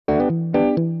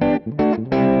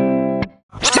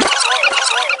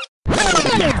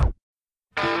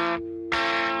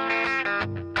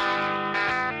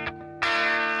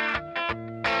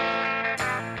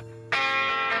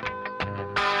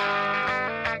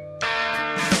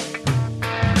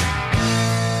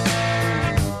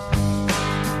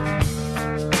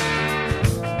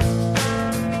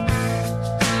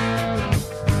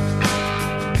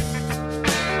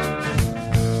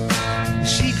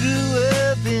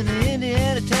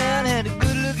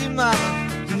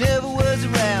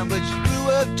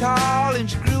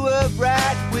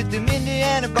ride with them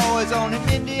Indiana boys on an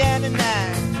Indiana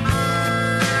night.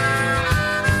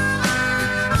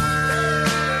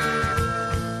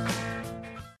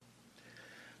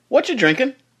 What you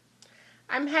drinking?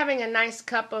 I'm having a nice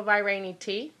cup of Irani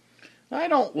tea. I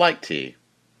don't like tea.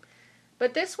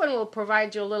 But this one will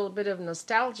provide you a little bit of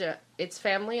nostalgia. It's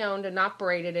family owned and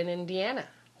operated in Indiana.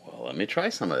 Well, let me try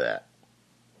some of that.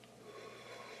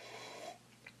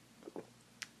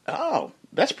 Oh,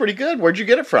 that's pretty good. Where'd you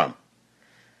get it from?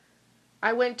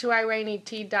 I went to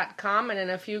IraniTea.com and in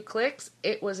a few clicks,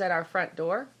 it was at our front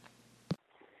door.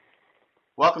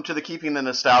 Welcome to the Keeping the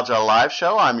Nostalgia Alive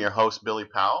show. I'm your host, Billy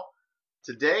Powell.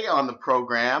 Today on the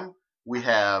program, we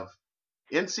have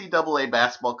NCAA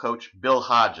basketball coach Bill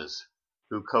Hodges,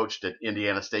 who coached at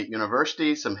Indiana State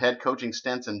University, some head coaching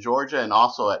stints in Georgia, and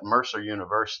also at Mercer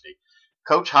University.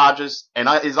 Coach Hodges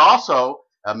is also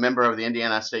a member of the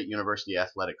Indiana State University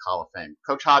Athletic Hall of Fame.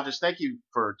 Coach Hodges, thank you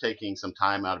for taking some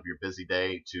time out of your busy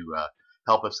day to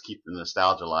help us keep the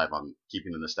nostalgia alive on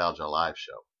Keeping the Nostalgia Alive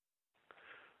show.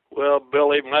 Well,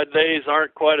 Billy, my days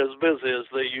aren't quite as busy as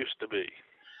they used to be.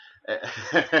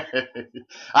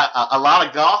 A lot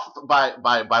of golf,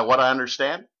 by what I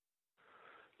understand.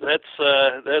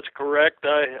 That's correct.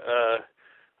 I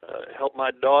help my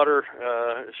daughter.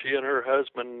 She and her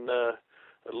husband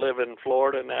live in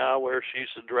Florida now, where she's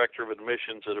the director of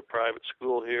admissions at a private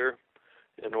school here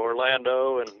in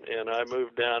Orlando, and I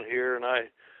moved down here, and I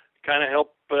kind of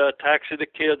help taxi the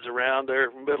kids around.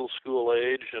 They're middle school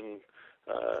age, and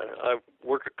I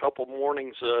work a couple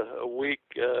mornings a week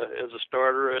as a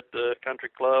starter at the country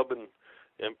club,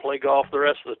 and play golf the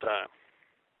rest of the time.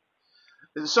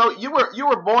 So you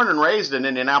were born and raised in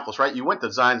Indianapolis, right? You went to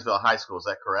Zionsville High School, is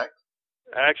that correct?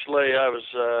 Actually, I was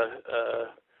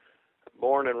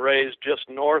born and raised just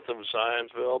north of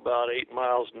Zionsville, about 8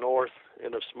 miles north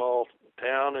in a small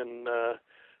town, and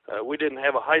we didn't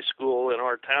have a high school in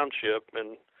our township,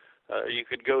 and you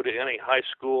could go to any high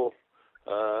school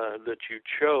that you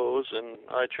chose, and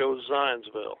I chose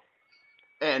Zionsville.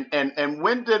 And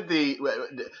when did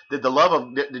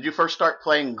did you first start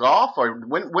playing golf, or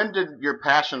when did your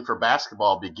passion for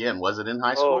basketball begin? Was it in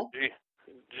high school? Oh,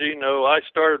 gee, no. I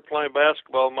started playing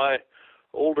basketball. My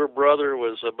older brother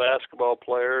was a basketball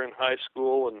player in high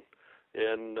school, and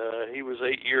he was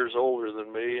 8 years older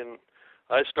than me, and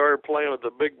I started playing with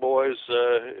the big boys.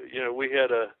 We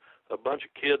had a bunch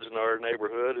of kids in our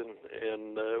neighborhood,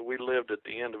 and we lived at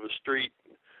the end of a street.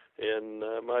 And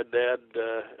my dad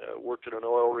worked at an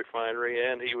oil refinery,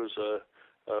 and he was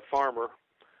a farmer.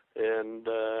 And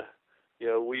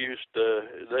we used to.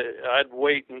 I'd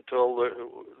wait until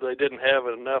they didn't have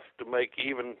enough to make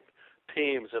even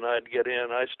teams, and I'd get in.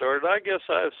 I started. I guess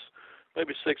I was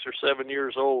maybe 6 or 7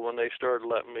 years old when they started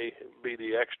letting me be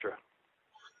the extra.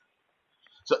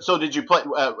 So did you play?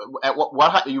 At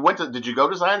what you went to? Did you go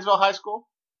to Zionsville High School?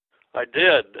 I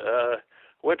did.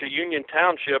 Went to Union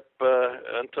Township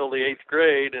until the 8th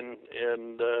grade,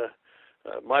 and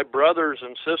my brothers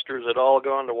and sisters had all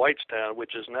gone to Whitestown,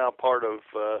 which is now part of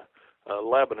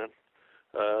Lebanon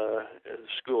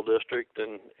school district,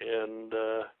 and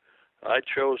I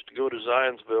chose to go to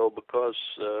Zionsville because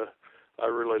I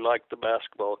really liked the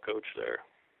basketball coach there.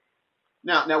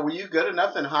 Now, were you good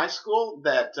enough in high school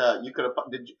that you could have?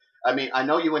 I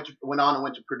know you went on and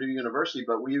went to Purdue University,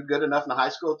 but were you good enough in high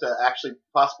school to actually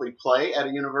possibly play at a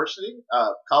university,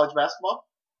 college basketball?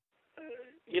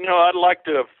 I'd like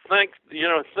to think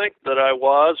that I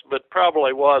was, but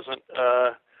probably wasn't.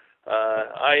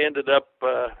 I ended up,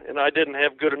 and I didn't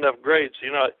have good enough grades.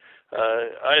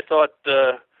 I thought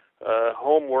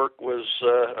homework was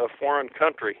a foreign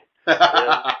country. And,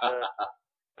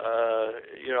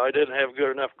 I didn't have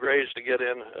good enough grades to get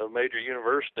in a major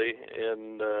university,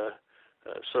 and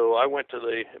so I went to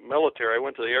the military. I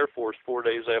went to the Air Force 4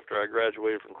 days after I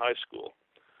graduated from high school,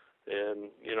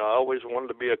 and I always wanted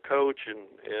to be a coach,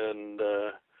 and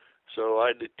so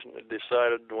I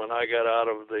decided when I got out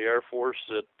of the Air Force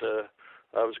that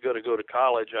I was going to go to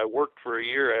college. I worked for a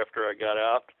year after I got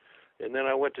out, and then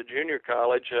I went to junior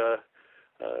college.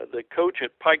 The coach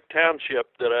at Pike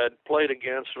Township that I had played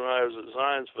against when I was at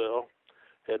Zionsville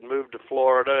had moved to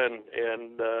Florida,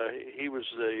 and he was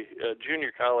the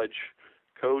junior college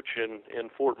coach in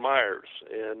Fort Myers,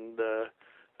 and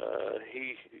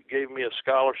he gave me a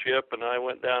scholarship, and I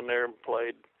went down there and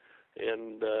played,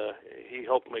 and he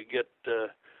helped me get to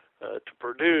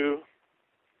Purdue,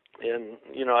 and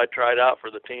I tried out for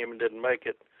the team and didn't make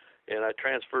it, and I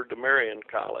transferred to Marion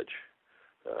College.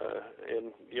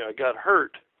 And I got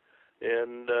hurt,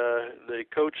 and the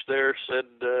coach there said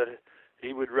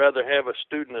he would rather have a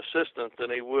student assistant than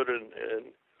he would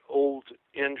an old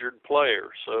injured player.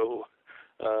 So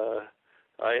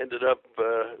I ended up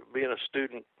being a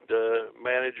student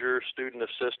manager, student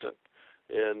assistant,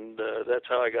 and that's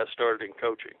how I got started in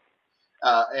coaching.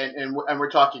 And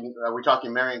we're talking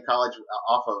Marion College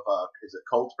off of is it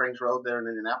Cold Springs Road there in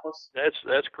Indianapolis?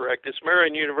 That's correct. It's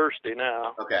Marion University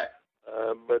now. Okay.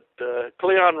 But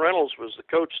Cleon Reynolds was the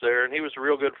coach there, and he was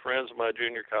real good friends of my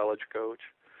junior college coach.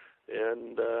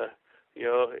 And you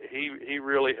know, he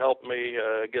really helped me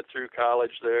get through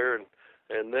college there, and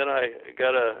then I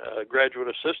got a graduate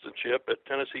assistantship at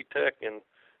Tennessee Tech in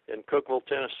Cookeville,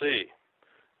 Tennessee,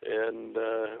 and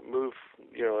moved.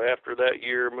 You know, after that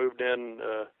year, moved in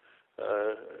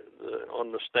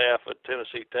on the staff at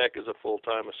Tennessee Tech as a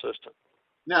full-time assistant.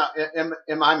 Now,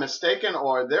 am I mistaken,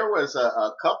 or there was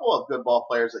a couple of good ball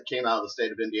players that came out of the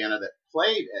state of Indiana that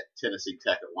played at Tennessee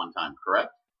Tech at one time,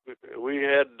 correct? We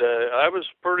had. I was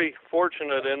pretty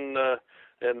fortunate in,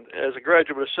 and as a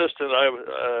graduate assistant,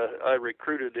 I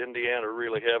recruited Indiana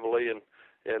really heavily,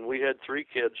 and we had 3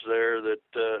 kids there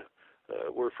that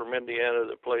were from Indiana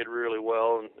that played really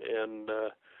well, and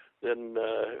then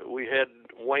we had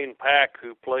Wayne Pack,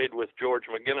 who played with George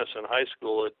McGinnis in high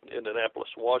school at Indianapolis,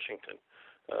 Washington,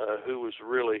 who was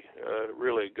really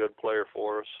a good player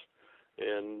for us.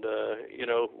 And you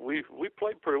know, we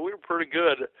played pretty. We were pretty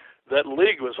good. That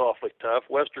league was awfully tough.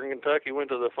 Western Kentucky went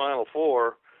to the Final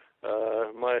Four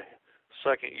my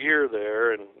second year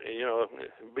there, and you know,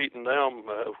 beating them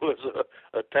was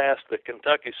a task that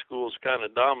Kentucky schools kind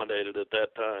of dominated at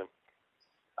that time.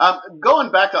 Going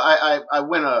back, I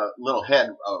went a little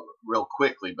ahead real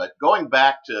quickly, but going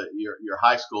back to your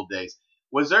high school days,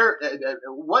 was there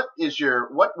what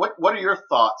are your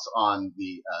thoughts on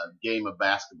the game of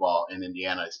basketball in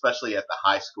Indiana, especially at the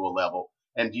high school level?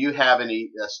 And do you have any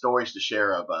stories to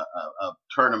share of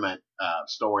tournament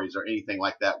stories or anything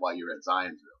like that while you were at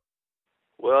Zionsville?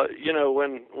 Well, you know,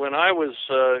 when I was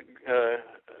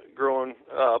growing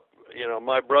up, you know,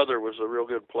 my brother was a real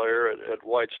good player at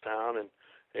Whitestown,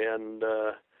 and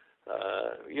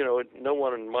you know, no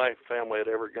one in my family had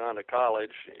ever gone to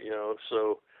college, you know,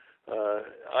 so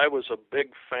I was a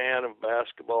big fan of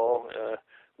basketball.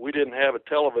 We didn't have a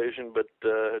television, but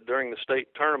during the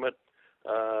state tournament,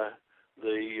 the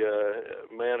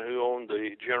man who owned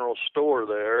the general store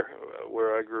there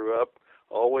where I grew up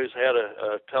always had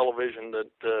a television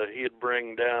that he'd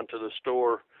bring down to the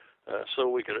store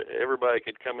so everybody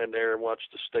could come in there and watch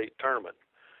the state tournament.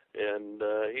 And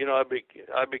you know, I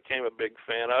became a big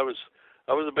fan. I was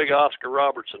a big Oscar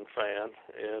Robertson fan,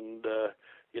 and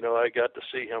you know, I got to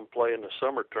see him play in the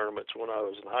summer tournaments when I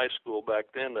was in high school.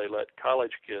 Back then, they let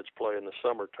college kids play in the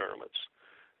summer tournaments,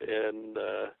 and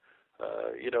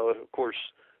you know, of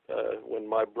course, when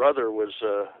my brother was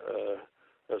a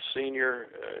senior,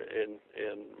 and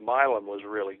Milan was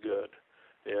really good,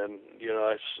 and you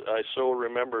know, I so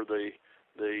remember the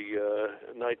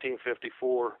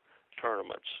 1954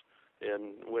 tournaments,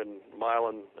 and when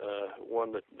Milan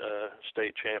won the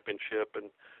state championship, and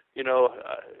you know,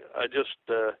 I just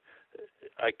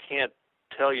I can't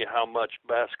tell you how much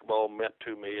basketball meant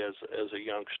to me as a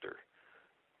youngster.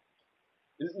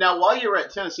 Now, while you were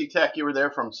at Tennessee Tech, you were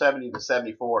there from 70 to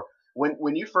 74.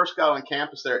 When you first got on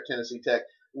campus there at Tennessee Tech,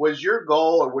 was your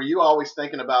goal, or were you always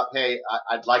thinking about, hey,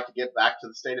 I'd like to get back to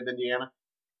the state of Indiana?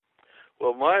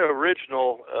 Well, my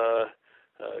original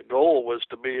goal was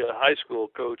to be a high school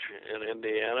coach in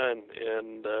Indiana,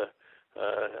 and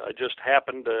I just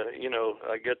happened to, you know,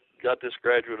 I got this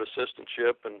graduate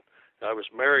assistantship, and I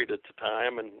was married at the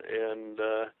time, and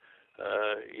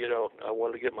you know, I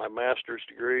wanted to get my master's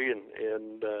degree,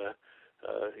 and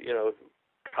you know,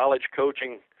 college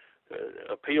coaching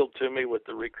appealed to me with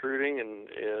the recruiting,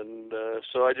 and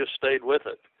so I just stayed with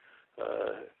it.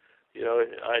 You know,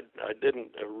 I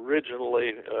didn't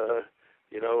originally,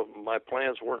 you know, my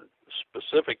plans weren't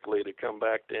specifically to come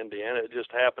back to Indiana. It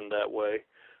just happened that way.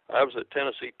 I was at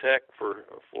Tennessee Tech for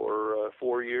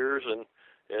 4 years,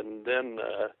 and then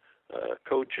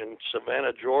coach in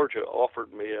Savannah, Georgia,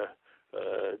 offered me a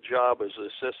job as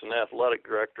assistant athletic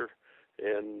director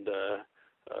and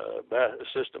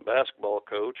assistant basketball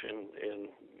coach, and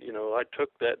you know, I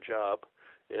took that job.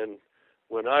 And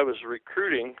when I was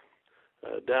recruiting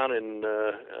down in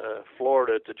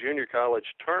Florida at the junior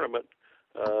college tournament,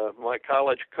 my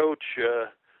college coach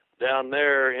down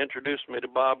there introduced me to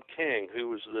Bob King, who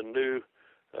was the new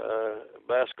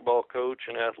basketball coach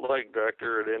and athletic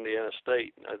director at Indiana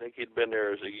State. I think he'd been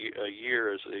there as a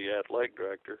year as the athletic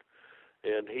director.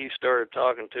 And he started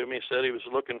talking to me, said he was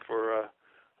looking for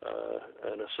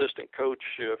an assistant coach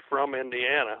from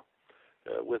Indiana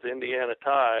with Indiana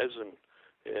ties, and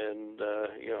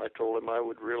you know, I told him I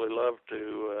would really love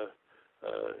to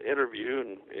interview,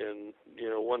 and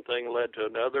one thing led to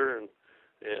another,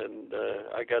 and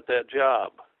I got that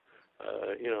job.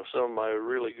 Some of my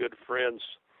really good friends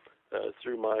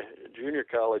through my junior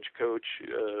college coach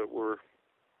were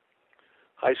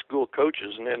high school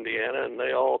coaches in Indiana, and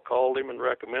they all called him and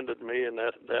recommended me, and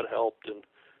that helped. And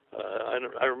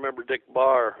I remember Dick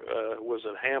Barr was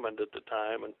at Hammond at the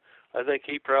time, and I think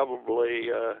he probably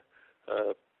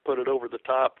put it over the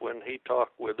top when he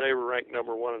talked with. They were ranked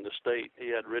number 1 in the state. He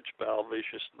had Rich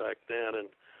Balvicius back then,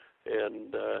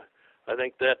 and I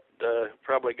think that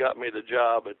probably got me the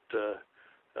job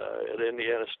at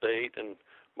Indiana State. And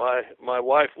my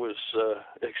wife was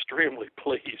extremely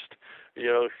pleased.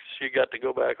 She got to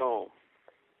go back home.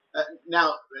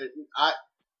 Now,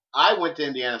 I went to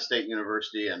Indiana State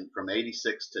University and from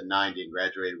 '86 to '90 and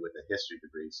graduated with a history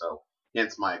degree. So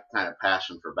hence my kind of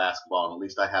passion for basketball, and at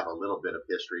least I have a little bit of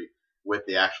history with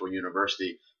the actual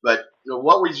university. But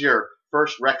what was your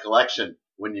first recollection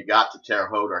when you got to Terre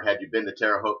Haute, or had you been to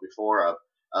Terre Haute before,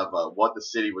 of what the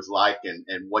city was like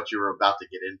and what you were about to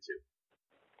get into?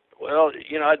 Well,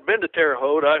 I'd been to Terre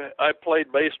Haute. I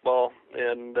played baseball,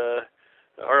 and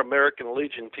our American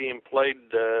Legion team played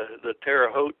the Terre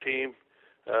Haute team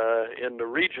in the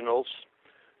regionals,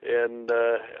 and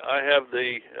I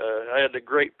had the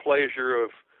great pleasure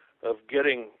of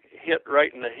getting hit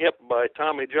right in the hip by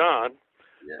Tommy John.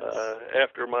 Yes.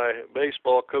 After my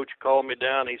baseball coach called me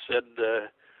down, he said,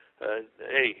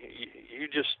 "Hey, you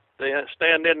just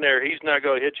stand in there. He's not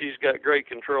going to hit you. He's got great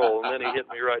control." And then he hit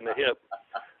me right in the hip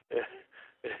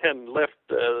and left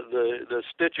the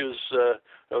stitches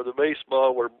of the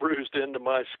baseball were bruised into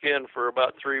my skin for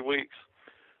about 3 weeks.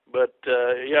 But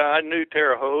I knew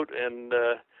Terre Haute,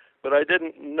 but I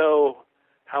didn't know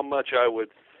how much I would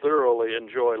thoroughly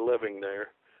enjoy living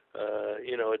there.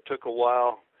 It took a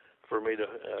while for me to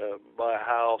buy a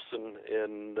house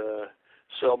and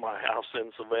sell my house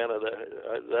in Savannah.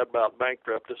 That about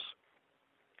bankrupted us.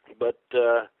 But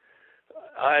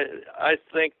I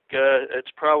think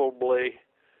it's probably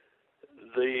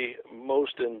the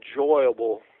most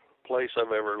enjoyable place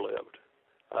I've ever lived.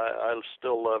 I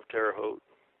still love Terre Haute.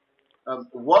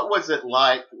 What was it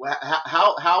like?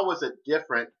 How was it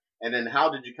different? And then how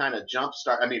did you kind of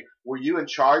jumpstart? I mean, were you in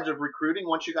charge of recruiting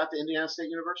once you got to Indiana State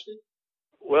University?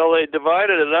 Well, they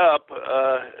divided it up.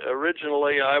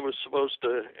 Originally, I was supposed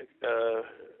to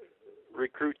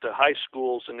recruit the high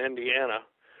schools in Indiana,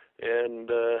 and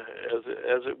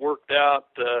as it worked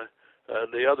out,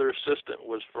 the other assistant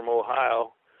was from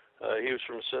Ohio. He was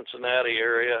from Cincinnati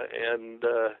area, and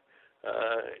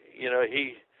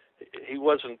he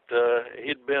wasn't.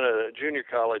 He'd been a junior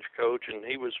college coach, and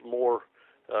he was more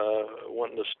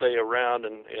wanting to stay around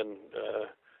and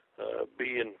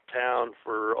be in town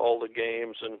for all the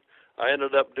games. And I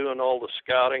ended up doing all the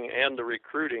scouting and the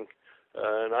recruiting.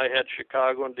 And I had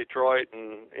Chicago and Detroit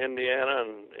and Indiana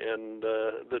and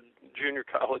the junior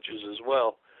colleges as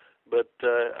well. But,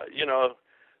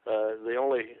 the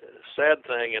only sad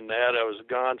thing in that, I was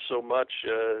gone so much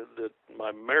that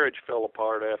my marriage fell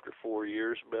apart after 4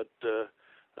 years. But,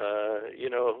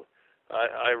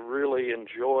 I really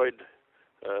enjoyed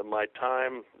my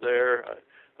time there.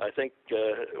 I think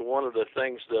one of the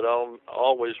things that I'll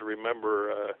always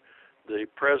remember, the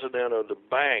president of the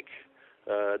bank,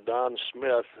 Don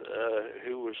Smith,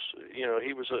 who was,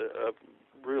 he was a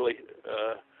really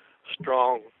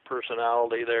strong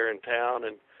personality there in town,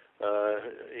 and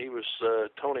he was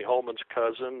Tony Holman's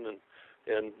cousin,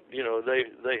 and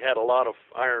they had a lot of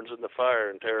irons in the fire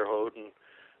in Terre Haute, and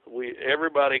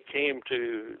everybody came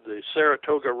to the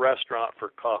Saratoga restaurant for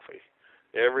coffee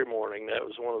every morning. That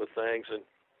was one of the things. And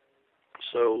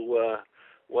so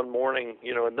one morning,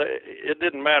 and it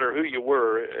didn't matter who you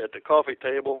were at the coffee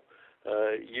table.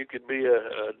 You could be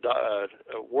a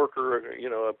worker,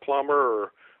 a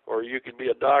plumber, or you could be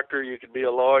a doctor, you could be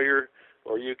a lawyer,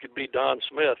 or you could be Don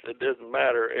Smith. It didn't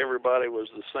matter. Everybody was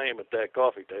the same at that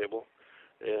coffee table.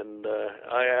 And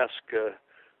I asked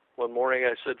one morning,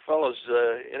 I said, "Fellas,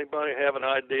 anybody have an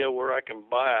idea where I can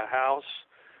buy a house?"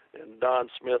 And Don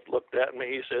Smith looked at me.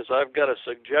 He says, "I've got a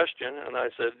suggestion." And I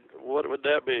said, "What would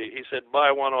that be?" He said,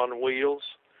 "Buy one on wheels."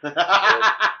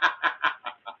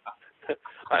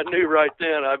 I knew right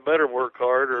then I better work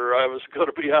hard, or I was going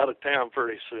to be out of town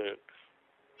pretty soon.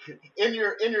 In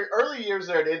your early years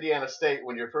there at Indiana State,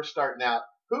 when you're first starting out,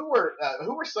 who were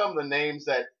some of the names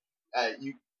that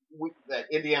that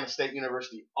Indiana State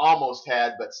University almost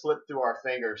had, but slipped through our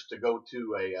fingers to go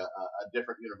to a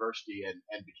different university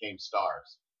and became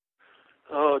stars?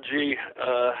 Oh, gee,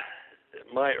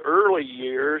 my early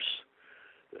years,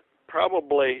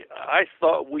 probably I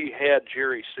thought we had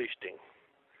Jerry Sichting.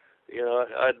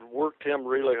 I'd worked liked him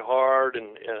really hard,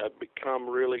 and I've become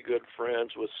really good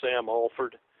friends with Sam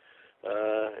Alford.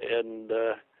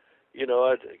 You know,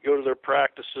 I'd go to their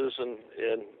practices, and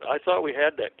I thought we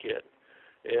had that kid.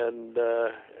 And,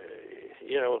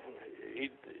 you know,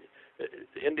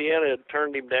 Indiana had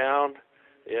turned him down,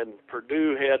 and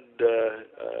Purdue had,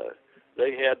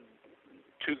 they had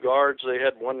two guards. They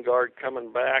had one guard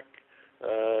coming back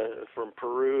from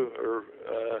Peru,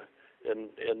 and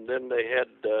then they had,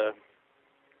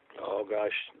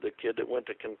 the kid that went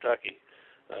to Kentucky.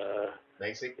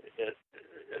 Macy?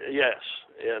 Yes,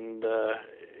 and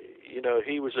you know,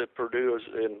 he was at Purdue,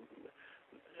 and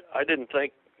I didn't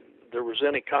think there was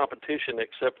any competition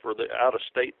except for the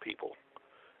out-of-state people.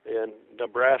 And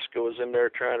Nebraska was in there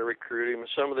trying to recruit him, and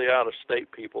some of the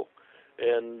out-of-state people.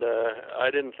 And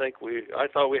I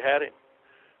thought we had him.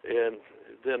 And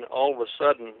then all of a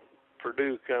sudden,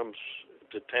 Purdue comes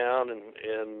to town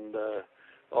and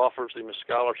offers him a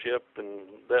scholarship, and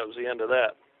that was the end of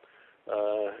that.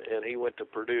 And he went to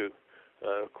Purdue.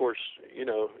 Of course, you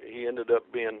know, he ended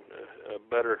up being a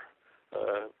better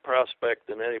prospect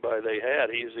than anybody they had.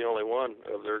 He's the only one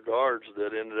of their guards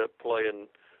that ended up playing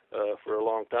for a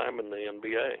long time in the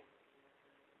NBA.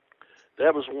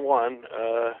 That was one.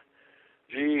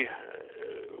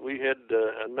 We had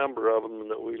a number of them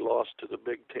that we lost to the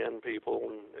Big Ten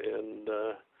people,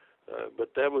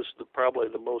 but that was probably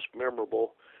the most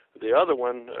memorable. The other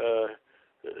one,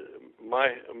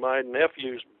 my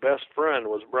nephew's best friend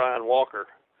was Brian Walker,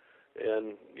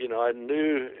 and you know, I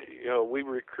knew, you know, we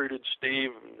recruited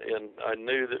Steve, and I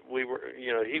knew that we were,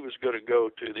 you know, he was going to go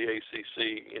to the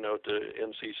ACC, you know, to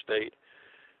NC State,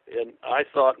 and I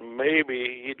thought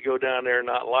maybe he'd go down there and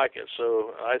not like it,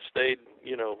 so I stayed.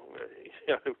 You know,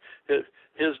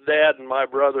 his dad and my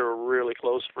brother were really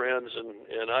close friends,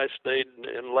 and I stayed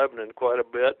in Lebanon quite a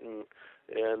bit,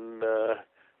 and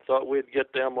thought we'd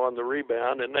get them on the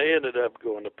rebound, and they ended up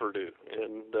going to Purdue.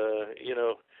 And you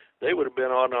know, they would have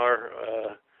been on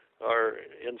our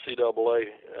NCAA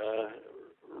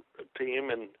team,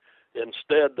 and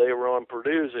instead they were on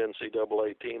Purdue's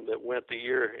NCAA team that went the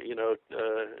year, you know,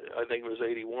 I think it was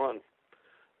 81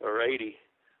 or 80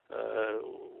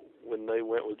 when they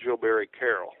went with Joe Barry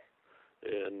Carroll.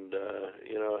 And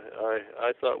you know,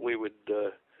 I thought we would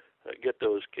get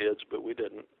those kids, but we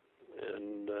didn't.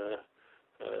 And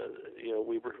you know,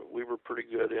 we were pretty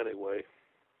good anyway.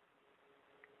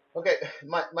 Okay,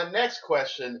 my next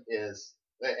question is,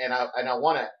 and I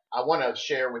want to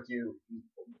share with you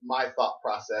my thought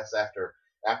process after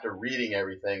reading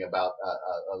everything about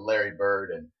Larry Bird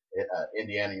and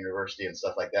Indiana University and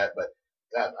stuff like that. But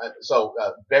so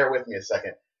bear with me a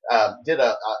second. Did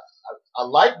a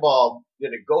light bulb,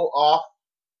 did it go off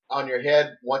on your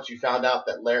head once you found out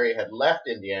that Larry had left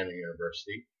Indiana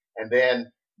University? And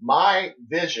then my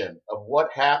vision of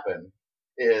what happened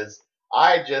is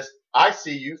I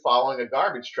see you following a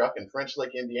garbage truck in French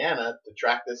Lick, Indiana to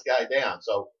track this guy down.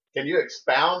 So can you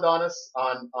expound on us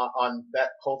on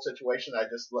that whole situation I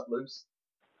just let loose?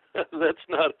 That's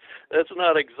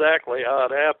not exactly how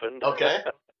it happened. Okay.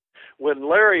 When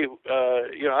Larry,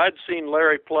 you know, I'd seen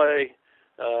Larry play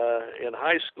in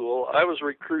high school. I was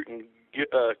recruiting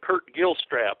Kurt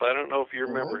Gilstrap. I don't know if you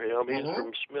remember him. He's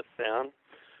from Smithtown.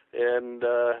 And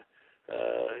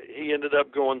he ended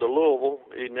up going to Louisville.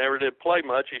 He never did play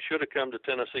much. He should have come to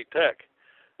Tennessee Tech.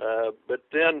 But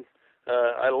then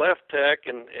I left Tech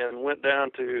and went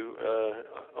down to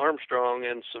Armstrong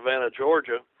in Savannah,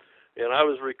 Georgia, and I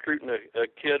was recruiting a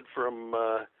kid from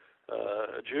a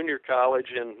junior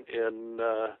college in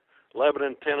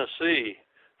Lebanon, Tennessee,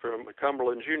 from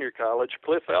Cumberland Junior College.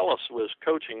 Cliff Ellis was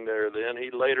coaching there then. He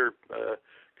later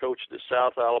coached at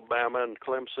South Alabama and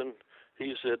Clemson.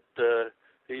 He's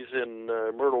in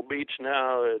Myrtle Beach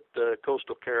now at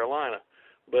Coastal Carolina.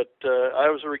 But I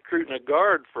was recruiting a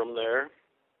guard from there.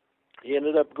 He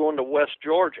ended up going to West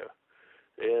Georgia,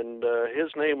 and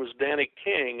his name was Danny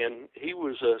King, and he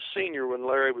was a senior when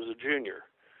Larry was a junior.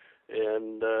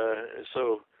 And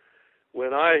so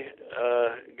when I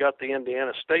got the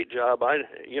Indiana State job, I'd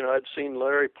seen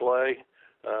Larry play.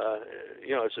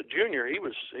 You know, as a junior, he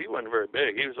wasn't very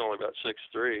big. He was only about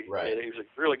 6'3". Right. And he was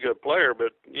a really good player,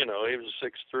 but you know, he was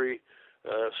a 6'3"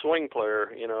 swing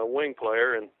player, you know, a wing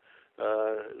player. And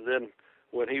then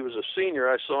when he was a senior,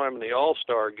 I saw him in the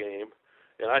All-Star game,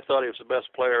 and I thought he was the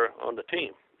best player on the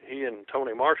team. He and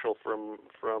Tony Marshall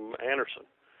from Anderson,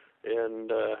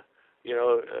 and you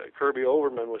know, Kirby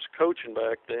Overman was coaching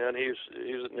back then. He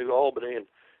was at New Albany, and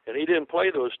he didn't play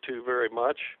those two very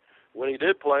much. When he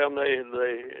did play them,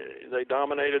 they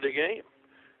dominated the game.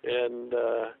 And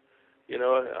you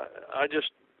know, I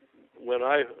just when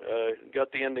I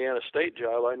got the Indiana State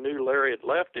job, I knew Larry had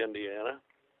left Indiana,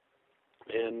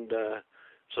 and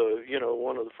so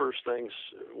one of the first things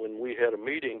when we had a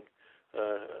meeting,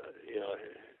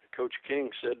 Coach King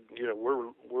said,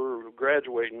 we're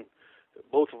graduating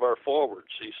both of our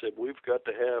forwards. He said, we've got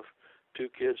to have 2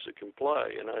 kids that can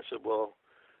play. And I said, well,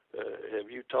 have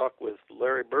you talked with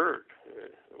Larry Bird?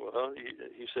 Well,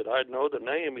 he said, I know the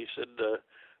name. He said,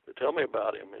 tell me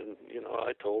about him. And,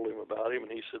 I told him about him,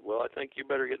 and he said, well, I think you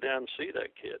better get down and see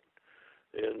that kid.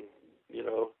 And,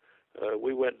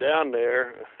 we went down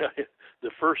there.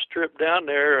 The first trip down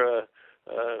there,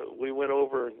 we went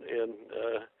over and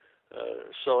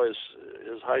saw his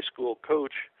high school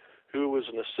coach, who was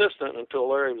an assistant until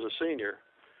Larry was a senior.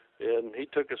 And he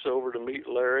took us over to meet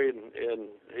Larry, and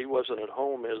he wasn't at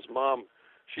home. His mom,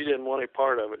 she didn't want any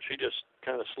part of it. She just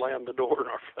kind of slammed the door in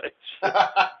our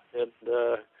face. And,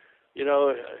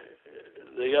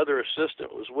 the other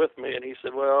assistant was with me, and he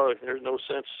said, well, there's no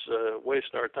sense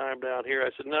wasting our time down here. I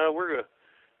said, no, we're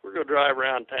going to drive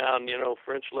around town.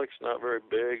 French Lick's not very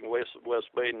big. West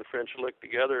Baden and French Lick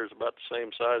together is about the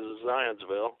same size as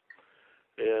Zionsville.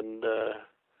 And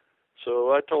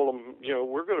so I told him,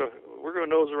 we're going to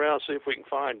nose around and see if we can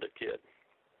find the kid.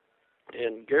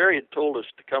 And Gary had told us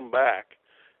to come back,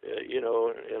 in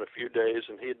a few days,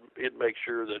 and he'd make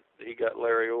sure that he got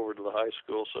Larry over to the high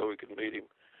school so we could meet him.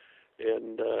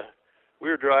 And we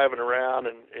were driving around,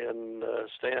 and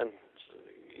Stan,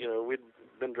 we'd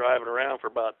been driving around for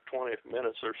about 20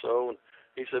 minutes or so, and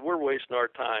he said, we're wasting our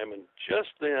time. And just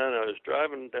then I was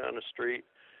driving down the street,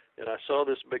 and I saw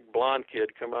this big blonde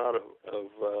kid come out of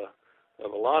a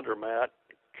laundromat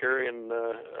carrying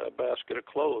a basket of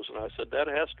clothes, and I said, that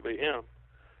has to be him.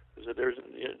 I said,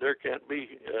 there can't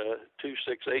be 2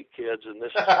 6'8" kids in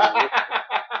this.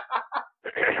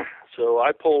 So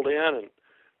I pulled in and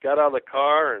got out of the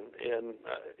car and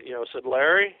said,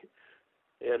 Larry,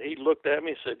 and he looked at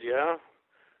me and said, yeah.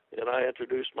 And I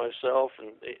introduced myself,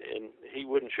 and he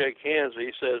wouldn't shake hands.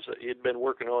 He says that he'd been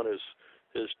working on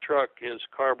his truck. His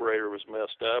carburetor was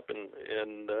messed up, and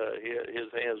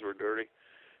his hands were dirty.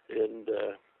 And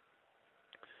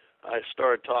I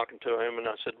started talking to him, and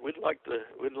I said, we'd like to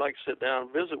sit down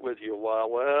and visit with you a while.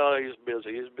 Well, he's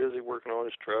busy. He's busy working on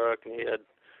his truck, and he had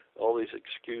all these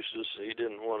excuses. He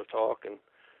didn't want to talk,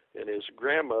 and his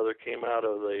grandmother came out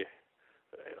of the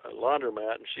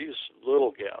laundromat, and she's a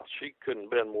little gal. She couldn't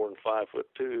bend more than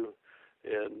 5'2",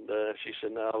 and she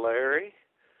said, now, Larry,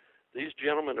 these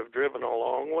gentlemen have driven a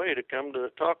long way to come to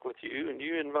talk with you, and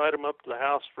you invite them up to the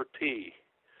house for tea.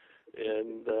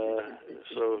 And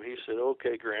so he said,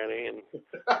 okay, Granny. And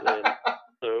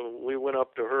so we went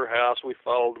up to her house. We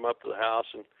followed them up to the house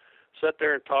and sat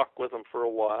there and talked with them for a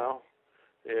while.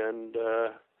 And,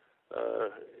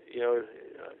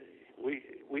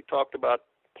 we talked about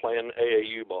playing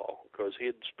AAU ball because he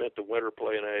had spent the winter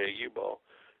playing AAU ball.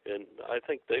 And I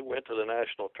think they went to the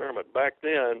national tournament. Back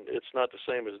then, it's not the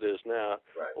same as it is now.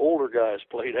 Right. Older guys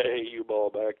played AAU ball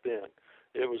back then.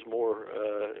 It was more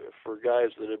for guys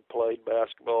that had played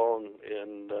basketball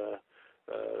and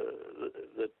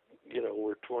that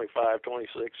were 25,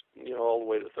 26, all the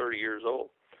way to 30 years old.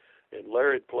 And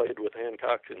Larry had played with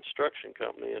Hancock Construction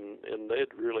Company, and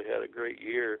they'd really had a great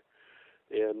year.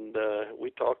 And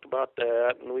we talked about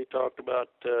that, and we talked about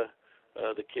the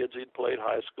kids he'd played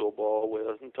high school ball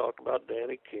with, and talked about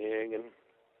Danny King,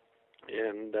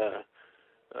 and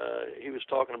he was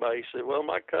talking about, he said, well,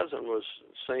 my cousin was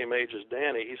the same age as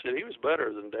Danny. He said he was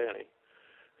better than Danny.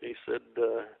 He said,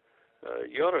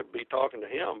 you ought to be talking to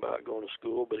him about going to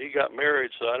school, but he got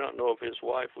married, so I don't know if his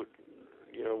wife would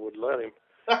let him.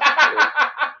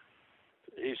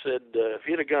 He said if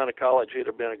he'd have gone to college, he'd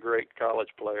have been a great college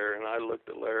player. And I looked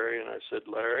at Larry and I said,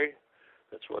 Larry,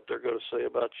 that's what they're going to say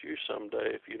about you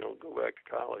someday if you don't go back to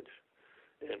college.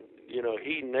 And,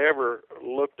 he never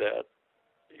looked at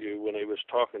you when he was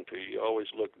talking to you. He always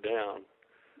looked down.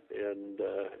 And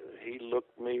he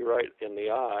looked me right in the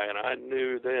eye, and I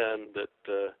knew then that,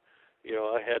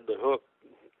 I had the hook.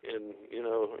 And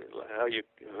how you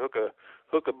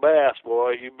hook a bass,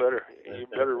 boy, you better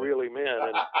reel him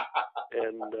in.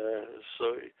 And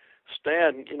so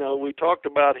Stan, we talked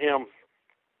about him,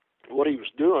 what he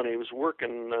was doing. He was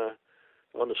working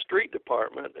on the street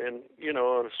department, and in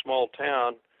a small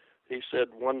town. He said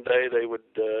one day they would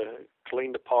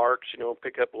clean the parks,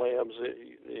 pick up lambs,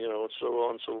 so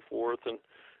on and so forth,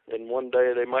 and one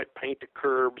day they might paint the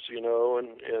curbs, and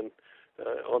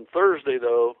on Thursday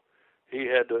though, he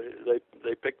had to.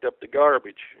 They picked up the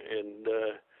garbage, and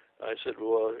I said,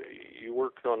 "Well, you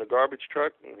worked on the garbage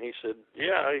truck?" And he said,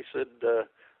 "Yeah." He said,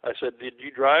 I said, "Did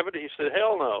you drive it?" He said,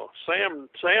 "Hell no. Sam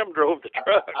drove the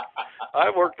truck. I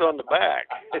worked on the back."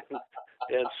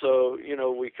 And so,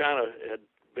 we kind of had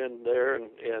been there,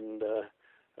 and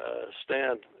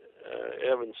Stan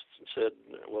Evans said,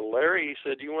 "Well, Larry," he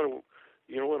said, "you want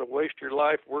to waste your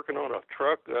life working on a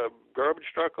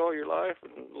garbage truck all your life?"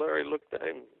 And Larry looked at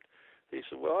him. He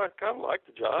said, "Well, I kind of like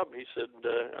the job." He said,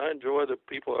 "I enjoy the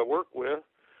people I work with."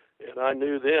 And I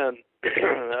knew then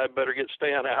I better get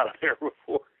Stan out of there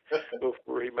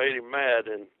before he made him mad.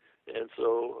 And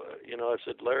so, I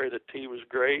said, "Larry, the tea was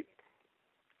great,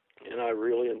 and I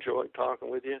really enjoyed talking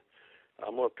with you.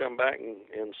 I'm going to come back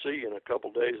and see you in a couple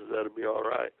of days. If that'll be all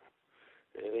right."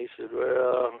 And he said,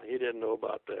 well, he didn't know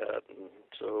about that. And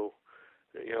so,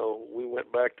 we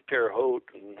went back to Terre Haute,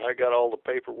 and I got all the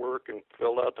paperwork and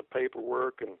filled out the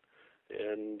paperwork, and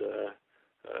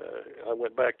I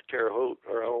went back to Terre Haute,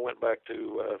 or I went back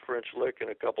to French Lick in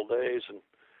a couple of days. And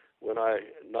when I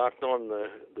knocked on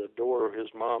the door of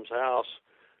his mom's house,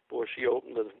 boy, she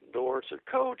opened the door and said,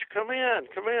 "Coach, come in."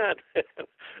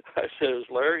 I said, "Is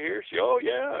Larry here?" She said, "Oh,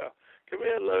 yeah. Come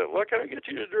in. What can I get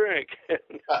you to drink?"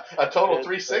 A total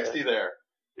 360 there.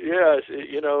 Yeah,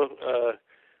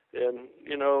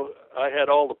 I had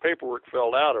all the paperwork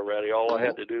filled out already. All I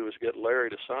had to do was get Larry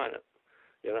to sign it.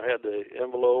 And I had the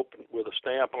envelope with a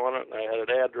stamp on it, and I had it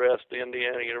addressed to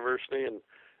Indiana University. And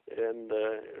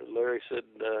Larry said,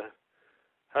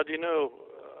 "How'd you know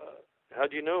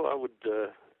I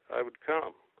would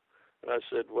come?" And I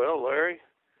said, "Well, Larry,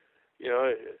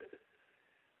 you're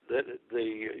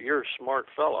a smart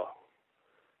fellow,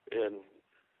 and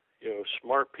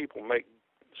smart people make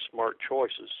smart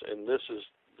choices, and this is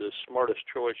the smartest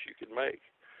choice you could make."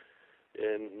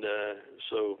 And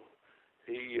so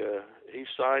he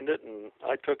signed it, and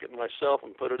I took it myself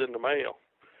and put it in the mail,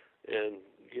 and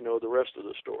the rest of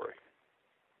the story.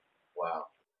 Wow.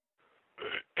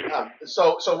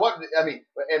 So what, I mean,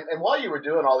 and while you were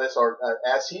doing all this, or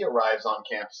as he arrives on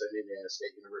campus at Indiana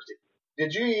State University,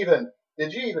 did you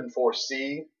even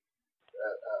foresee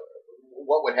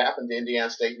what would happen to Indiana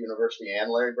State University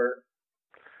and Larry Bird?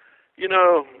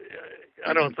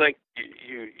 I don't think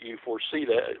you foresee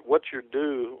that. What you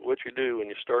do when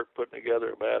you start putting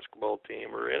together a basketball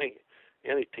team or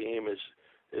any team is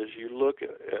you look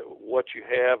at what you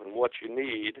have and what you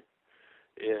need,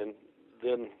 and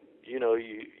then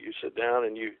you sit down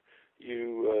and you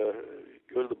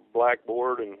go to the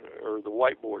blackboard or the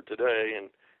whiteboard today,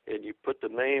 and you put the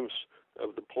names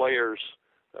of the players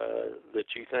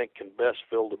that you think can best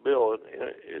fill the bill.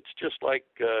 It's just like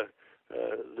the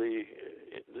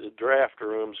draft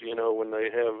rooms, when they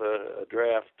have a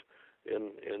draft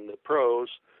in the pros,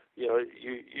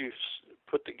 you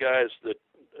put the guys that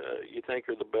you think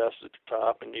are the best at the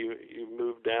top, and you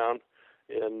move down,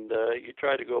 and you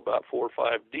try to go about 4 or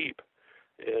 5 deep,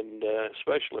 and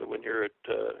especially when you're at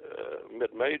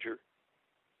mid-major,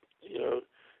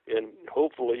 and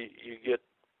hopefully you get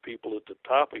people at the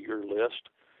top of your list,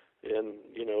 and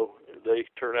they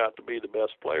turn out to be the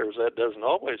best players. That doesn't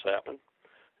always happen.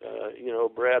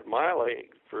 Brad Miley,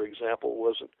 for example,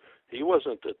 wasn't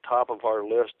the top of our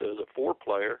list as a 4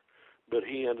 player, but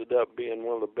he ended up being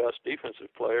one of the best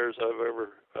defensive players I've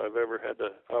ever had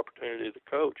the opportunity to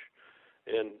coach,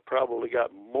 and probably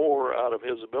got more out of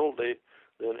his ability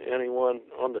than anyone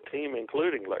on the team,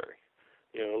 including Larry.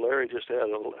 Larry just had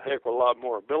a heck of a lot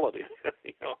more ability,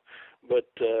 but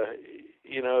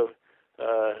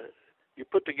you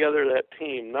put together that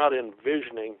team not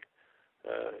envisioning,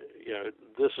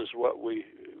 this is what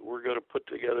we're going to put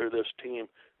together this team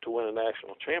to win a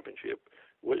national championship.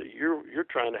 You're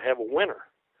trying to have a winner.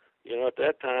 At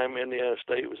that time, Indiana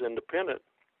State was independent,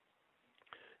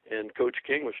 and Coach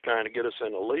King was trying to get us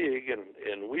in a league,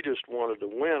 and we just wanted to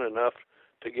win enough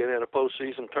to get in a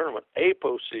postseason tournament.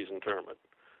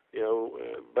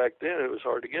 Back then it was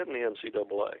hard to get in the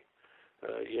NCAA.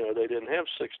 They didn't have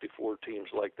 64 teams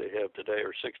like they have today,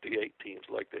 or 68 teams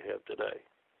like they have today.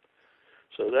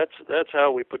 So that's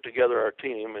how we put together our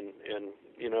team, and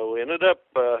ended up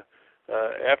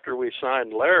after we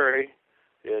signed Larry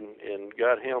and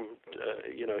got him.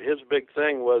 His big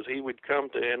thing was he would come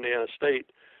to Indiana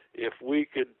State if we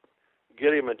could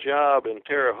get him a job in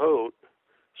Terre Haute,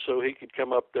 so he could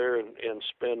come up there and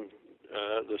spend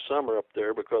the summer up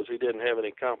there, because he didn't have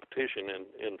any competition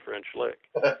in French Lick.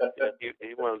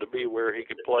 He wanted to be where he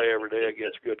could play every day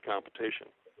against good competition.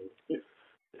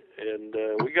 And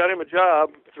we got him a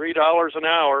job, $3 an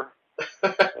hour,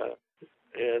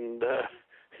 and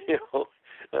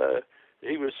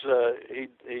he was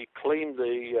he cleaned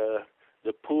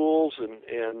the pools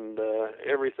and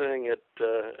everything at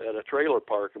a trailer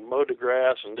park, and mowed the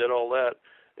grass and did all that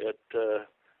at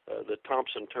the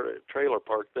Thompson Trailer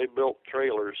Park. They built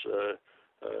trailers.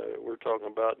 We're talking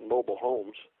about mobile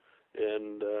homes,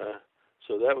 and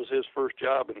so that was his first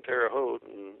job in Terre Haute,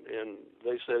 and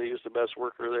they said he was the best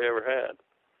worker they ever had.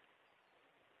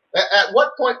 At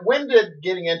what point, when did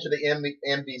getting into the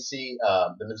MVC,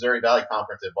 the Missouri Valley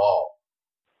Conference, evolve?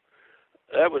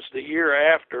 That was the year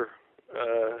after.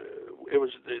 It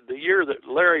was the year that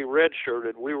Larry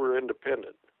redshirted. We were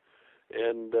independent,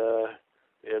 and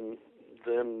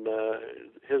then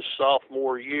his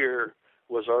sophomore year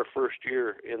was our first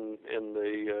year in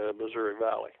the Missouri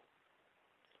Valley.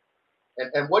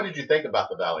 And what did you think about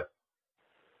the Valley?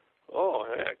 Oh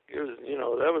heck, it was,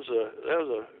 that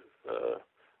was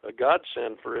a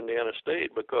godsend for Indiana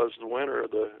State, because the winner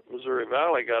of the Missouri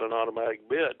Valley got an automatic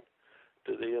bid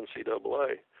to the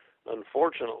NCAA.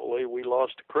 Unfortunately, we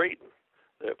lost to Creighton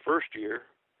that first year,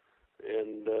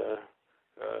 and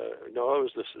no, it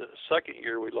was the second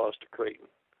year we lost to Creighton.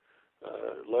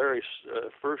 Larry's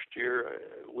first year,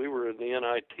 we were in the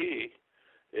NIT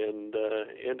and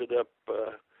ended up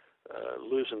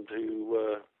losing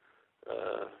to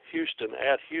Houston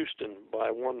at Houston by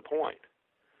 1 point.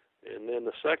 And then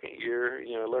the second year,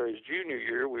 Larry's junior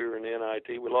year, we were in the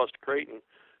NIT. We lost to Creighton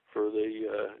for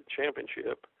the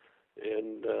championship,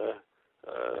 and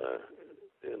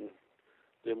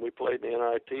then we played in the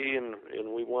NIT,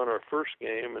 and we won our first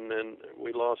game, and then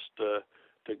we lost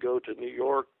to go to New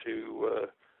York to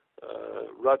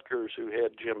Rutgers, who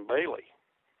had Jim Bailey.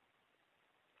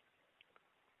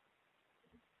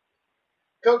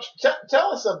 Coach,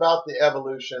 tell us about the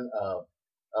evolution of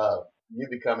you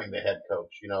becoming the head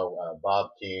coach.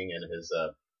 Bob King and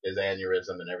his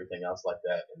aneurysm and everything else like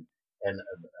that. And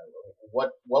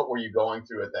what were you going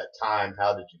through at that time?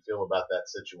 How did you feel about that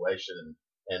situation?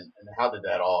 And how did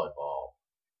that all evolve?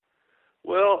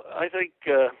 Well, I think,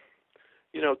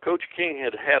 Coach King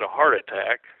had a heart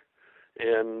attack,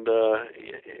 and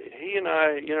he and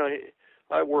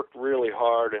I worked really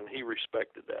hard, and he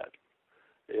respected that.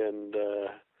 And,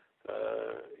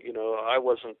 I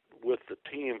wasn't with the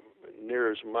team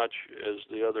near as much as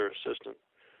the other assistant,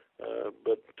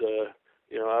 but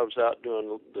I was out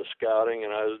doing the scouting,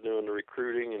 and I was doing the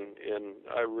recruiting, and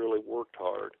I really worked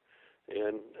hard.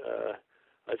 And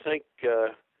I think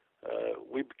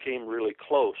we became really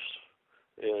close.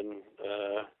 And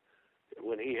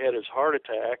when he had his heart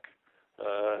attack,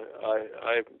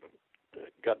 I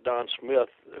got Don Smith,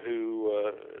 who,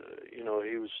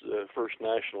 he was the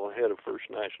head of First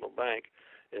National Bank,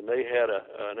 and they had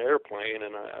an airplane,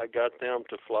 and I got them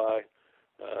to fly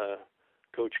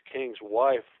Coach King's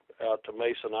wife out to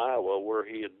Mason, Iowa, where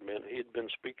he had been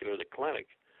speaking at a clinic,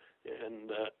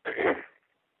 and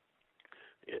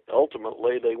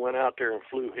ultimately they went out there and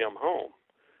flew him home,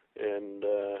 and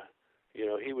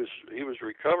he was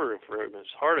recovering from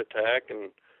his heart attack,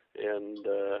 and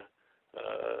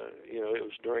it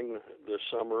was during the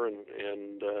summer, and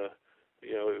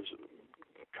it was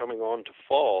coming on to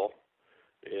fall,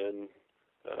 and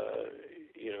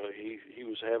he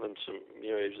was having some,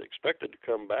 he was expected to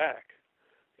come back.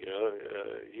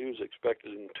 He was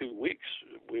expected in 2 weeks.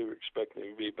 We were expecting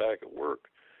him to be back at work,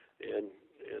 and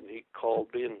he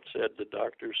called me and said the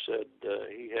doctor said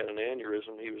he had an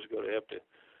aneurysm. He was going to have to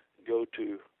go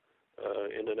to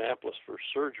Indianapolis for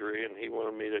surgery, and he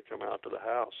wanted me to come out to the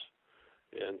house.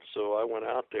 And so I went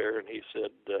out there, and he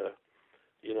said,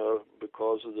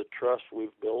 because of the trust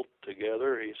we've built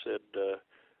together, he said,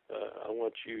 I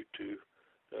want you to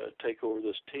take over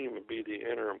this team and be the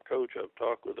interim coach. I've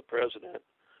talked with the president,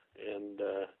 and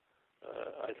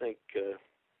I think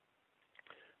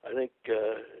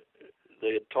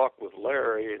they had talked with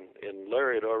Larry, and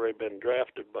Larry had already been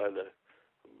drafted by the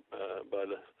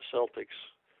Celtics,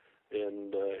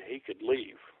 and he could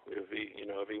leave if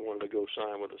he wanted to go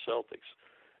sign with the Celtics.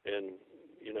 And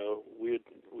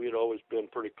we had always been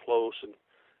pretty close,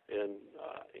 and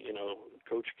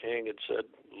Coach King had said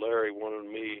Larry wanted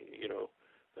me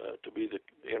to be the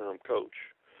interim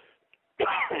coach.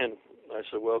 And I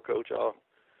said, well, Coach,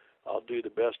 I'll do the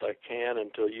best I can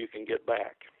until you can get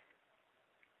back.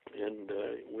 And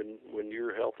when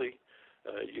you're healthy,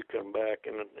 you come back,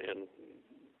 and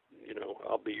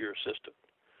I'll be your assistant.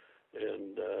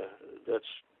 And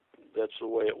that's the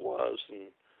way it was.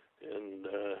 And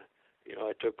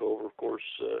I took over. Of course,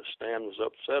 Stan was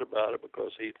upset about it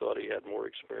because he thought he had more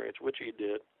experience, which he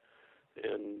did.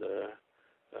 And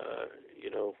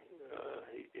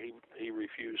he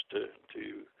refused to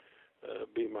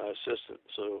be my assistant.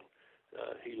 So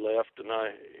he left, and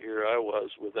here I was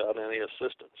without any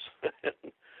assistants.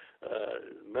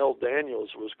 Mel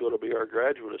Daniels was going to be our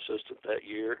graduate assistant that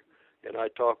year, and I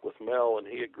talked with Mel, and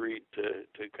he agreed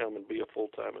to come and be a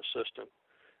full-time assistant.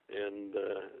 and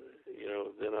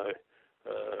then I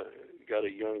got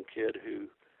a young kid who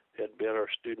had been our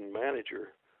student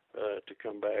manager to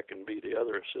come back and be the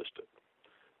other assistant.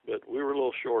 But we were a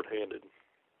little short-handed.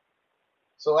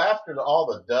 So after all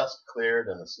the dust cleared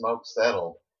and the smoke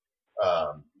settled,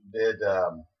 did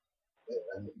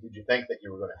you think that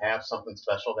you were going to have something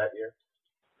special that year?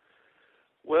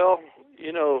 Well,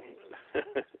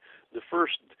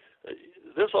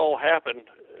 this all happened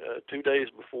 2 days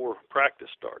before practice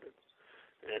started,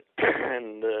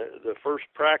 and the first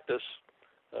practice,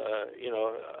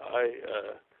 I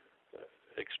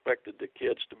expected the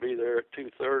kids to be there at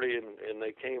 2:30, and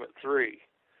they came at 3,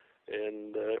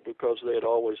 and because they had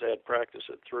always had practice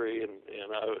at 3,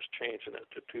 and I was changing it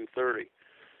to 2:30,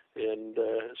 and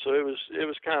so it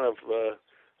was kind of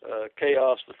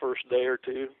chaos the first day or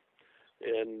two,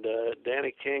 and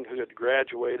Danny King, who had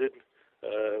graduated,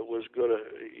 was going to,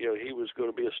 he was going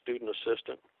to be a student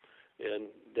assistant, and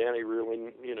Danny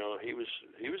really, he was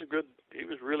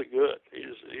really good.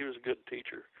 He was a good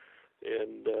teacher,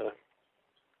 and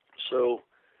so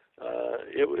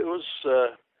it was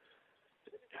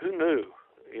who knew,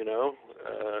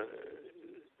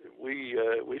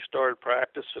 we started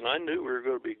practice, and I knew we were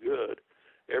going to be good.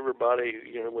 Everybody,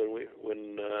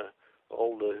 when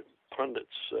all the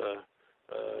pundits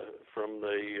from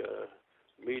the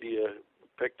media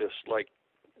picked us like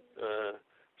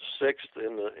sixth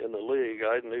in the league,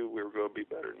 I knew we were going to be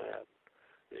better than that.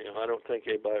 I don't think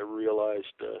anybody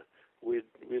realized we'd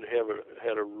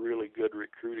had a really good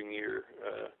recruiting year.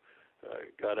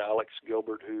 Got Alex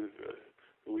Gilbert, who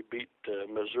we beat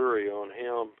Missouri on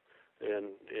him,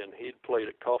 and he'd played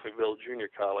at Coffeyville Junior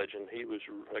College, and he was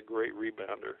a great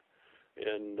rebounder.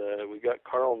 And we got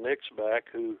Carl Nix back,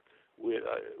 who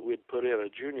we'd put in a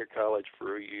junior college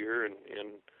for a year, and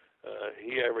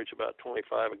he averaged about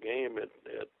 25 a game at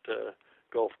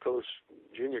Gulf Coast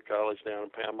Junior College down in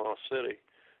Panama City.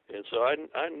 And so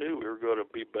I knew we were going to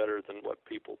be better than what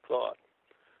people thought.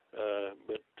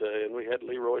 And we had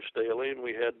Leroy Staley, and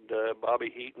we had Bobby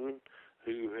Heaton,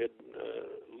 who had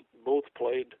both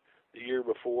played the year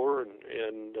before,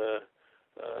 and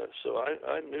so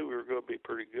I knew we were going to be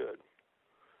pretty good.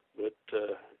 But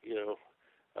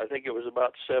I think it was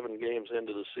about 7 games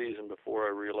into the season before I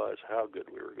realized how good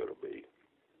we were going to be.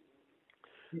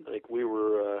 I think we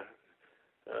were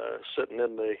sitting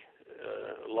in the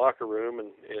locker room,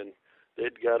 and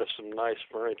they'd got us some nice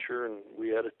furniture, and we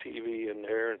had a TV in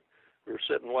there, and we were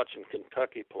sitting watching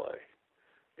Kentucky play.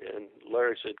 And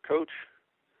Larry said, "Coach,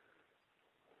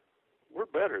 we're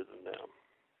better than them."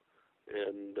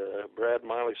 And Brad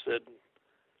Miley said,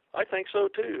 "I think so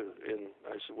too." And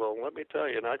I said, "Well, let me tell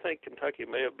you," and I think Kentucky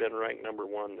may have been ranked number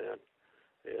 1 then.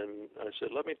 And I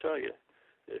said, "Let me tell you,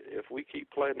 if we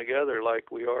keep playing together like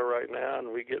we are right now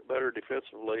and we get better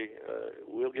defensively,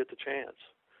 we'll get the chance.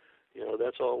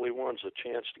 That's all we want is a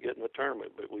chance to get in the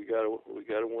tournament, but we got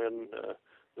to win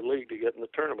the league to get in the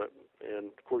tournament."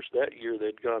 And of course that year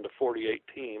they'd gone to 48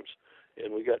 teams,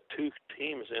 and we got 2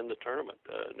 teams in the tournament.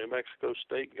 New Mexico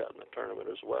State got in the tournament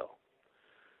as well.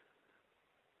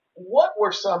 What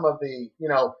were some of the,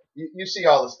 you see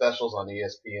all the specials on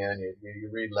ESPN, you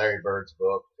read Larry Bird's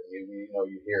book, and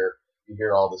you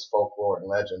hear all this folklore and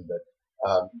legend,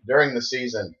 but during the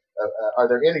season, are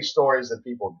there any stories that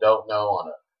people don't know on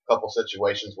a couple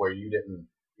situations where you didn't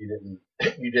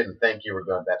think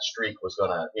that streak was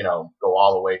gonna, go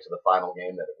all the way to the final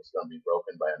game, that it was going to be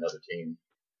broken by another team,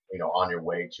 on your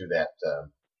way to that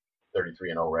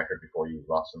 33-0 record before you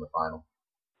lost in the final?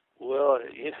 Well,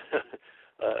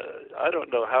 I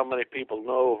don't know how many people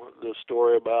know the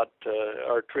story about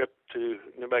our trip to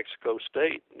New Mexico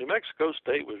State. New Mexico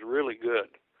State was really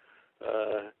good.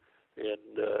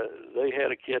 And they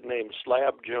had a kid named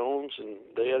Slab Jones, and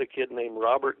they had a kid named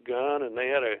Robert Gunn, and they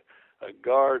had a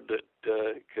guard that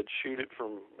could shoot it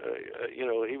from,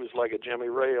 he was like a Jimmy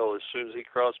Rail. As soon as he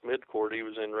crossed midcourt, he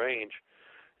was in range.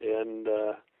 And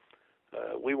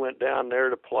we went down there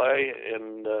to play,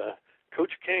 and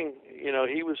Coach King,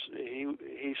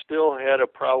 he still had a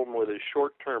problem with his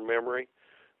short-term memory,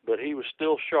 but he was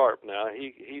still sharp now.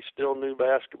 He still knew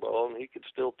basketball, and he could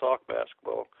still talk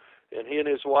basketball. And he and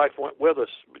his wife went with us.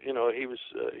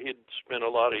 He'd spent a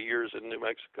lot of years in New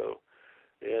Mexico,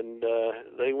 and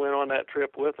they went on that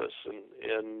trip with us.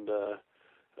 And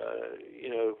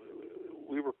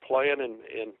we were playing,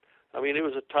 and I mean, it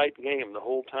was a tight game the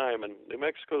whole time. And New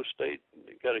Mexico State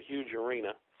got a huge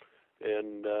arena,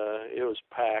 and it was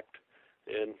packed.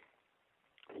 And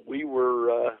we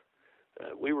were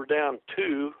down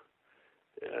 2,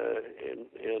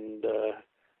 and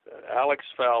Alex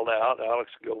fouled out,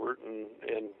 Alex Gilbert,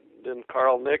 and then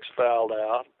Carl Nix fouled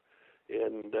out,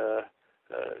 and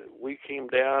we came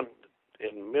down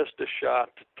and missed a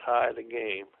shot to tie the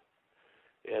game,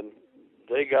 and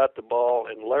they got the ball,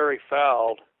 and Larry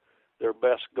fouled their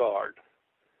best guard,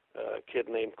 a kid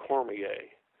named Cormier,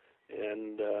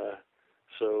 and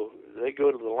so they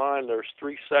go to the line. There's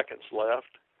 3 seconds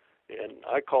left, and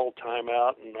I called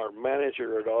timeout, and our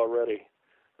manager had already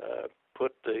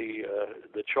put the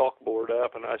chalkboard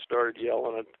up, and I started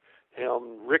yelling at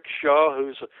him. Rick Shaw,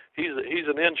 he's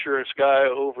an insurance guy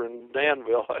over in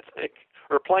Danville, I think,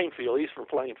 or Plainfield. He's from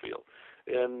Plainfield,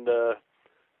 and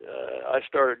I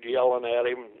started yelling at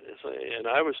him, and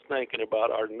I was thinking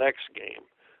about our next game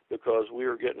because we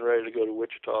were getting ready to go to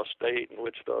Wichita State, and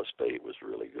Wichita State was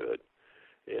really good.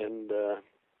 And,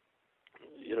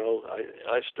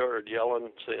 I started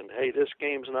yelling, saying, hey, this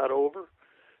game's not over.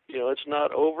 It's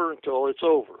not over until it's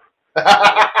over.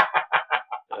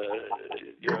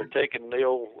 Taking the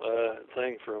old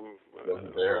thing from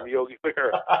Yogi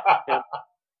Berra.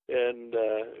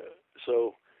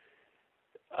 So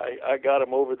I got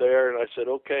him over there, and I said,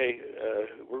 okay,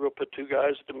 we're going to put 2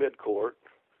 guys at the midcourt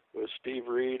with Steve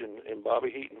Reed and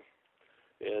Bobby Heaton.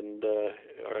 And,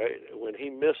 all right, when he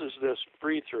misses this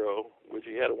free throw, which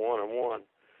he had a one-on-one,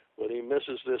 when he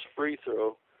misses this free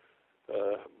throw,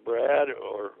 Brad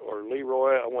or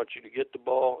Leroy, I want you to get the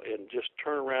ball and just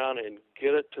turn around and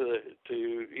get it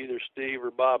to either Steve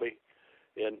or Bobby.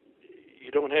 And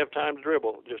you don't have time to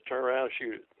dribble. Just turn around and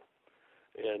shoot it.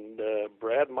 And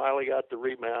Brad Miley got the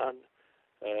rebound.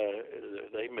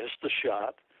 They missed the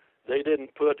shot. They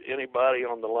didn't put anybody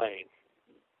on the lane.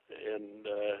 And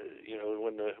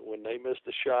when they missed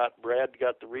the shot, Brad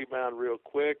got the rebound real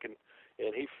quick, and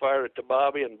he fired it to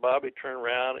Bobby, and Bobby turned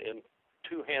around and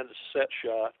two-handed set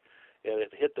shot, and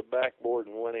it hit the backboard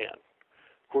and went in.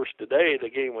 Of course, today the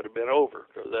game would have been over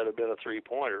because that would have been a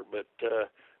three-pointer, but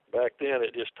back then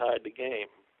it just tied the game.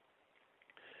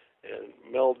 And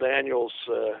Mel Daniels,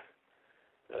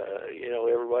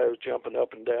 everybody was jumping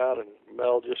up and down, and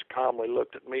Mel just calmly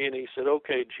looked at me, and he said,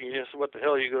 okay, genius, what the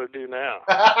hell are you going to do now?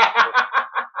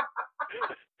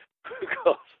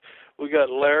 Because we got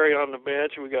Larry on the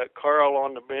bench, we got Carl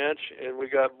on the bench, and we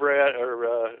got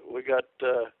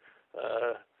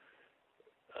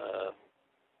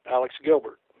Alex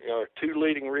Gilbert. Our 2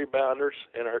 leading rebounders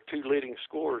and our 2 leading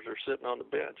scorers are sitting on the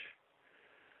bench.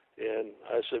 And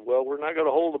I said, well, we're not going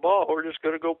to hold the ball. We're just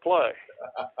going to go play.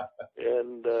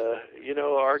 And,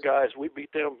 our guys, we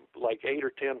beat them like 8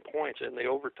 or 10 points in the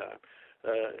overtime.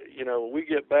 We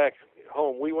get back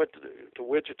home. We went to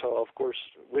Wichita. Of course,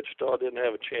 Wichita didn't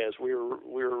have a chance. We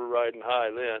were riding high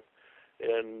then.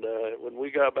 And when we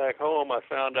got back home, I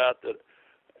found out that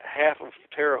half of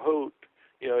Terre Haute,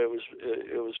 it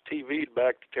was TV'd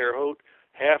back to Terre Haute.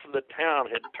 Half of the town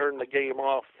had turned the game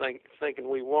off thinking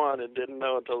we won and didn't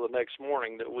know until the next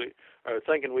morning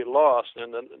thinking we lost,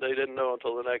 and then they didn't know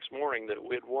until the next morning that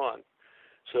we'd won.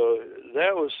 So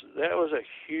that was a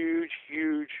huge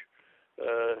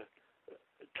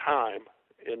time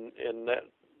in that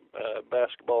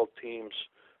basketball team's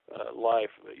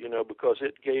life, because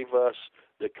it gave us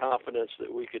the confidence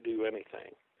that we could do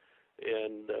anything.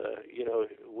 And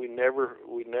we never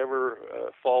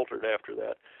faltered after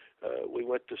that. We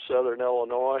went to Southern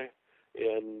Illinois,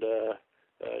 and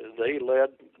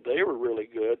they were really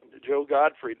good. Joe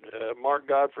Godfrey, Mark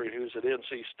Godfrey, who's at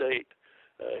NC State,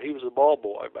 he was a ball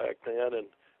boy back then,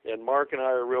 and Mark and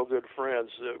I are real good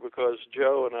friends because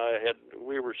Joe and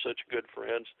we were such good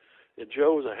friends. And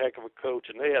Joe was a heck of a coach,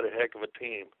 and they had a heck of a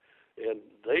team. And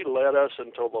they led us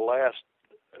until the last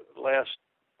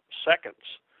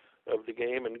seconds of the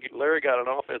game, and Larry got an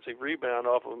offensive rebound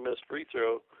off of a missed free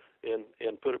throw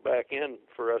and put it back in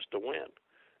for us to win.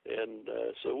 And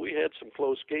so we had some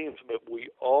close games, but we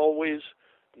always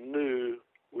knew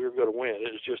we were going to win.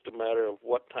 It was just a matter of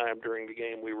what time during the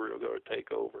game we were going to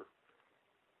take over.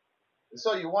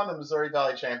 So you won the Missouri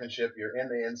Valley Championship. You're in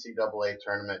the NCAA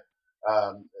tournament.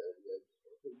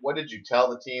 What did you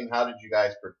tell the team? How did you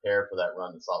guys prepare for that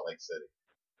run to Salt Lake City?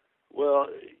 Well,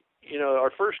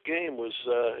 our first game was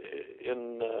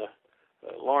in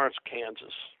Lawrence,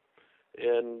 Kansas.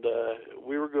 And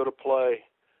we were going to play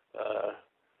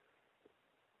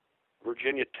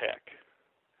Virginia Tech.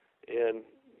 And,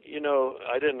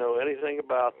 I didn't know anything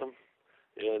about them.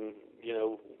 And,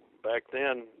 back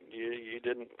then you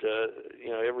didn't,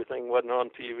 everything wasn't on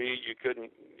TV. You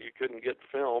couldn't get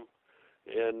film.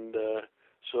 And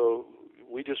so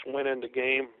we just went in the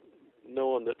game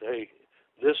knowing that, hey,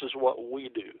 this is what we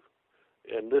do.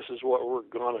 And this is what we're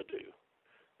going to do.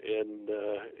 And,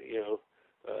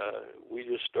 we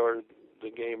just started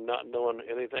the game not knowing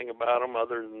anything about them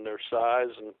other than their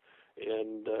size and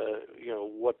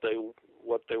what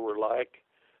they were like.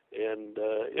 And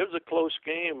it was a close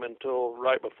game until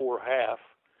right before half,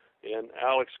 and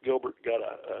Alex Gilbert got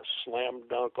a slam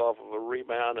dunk off of a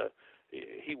rebound.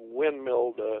 He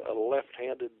windmilled a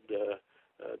left-handed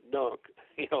dunk,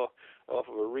 off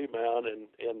of a rebound,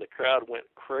 and the crowd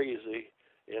went crazy.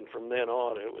 And from then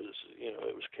on, it was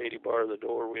Katie bar the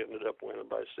door. We ended up winning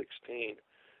by 16.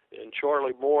 And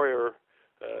Charlie Moyer,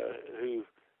 who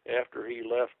after he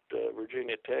left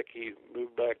Virginia Tech, he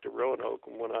moved back to Roanoke.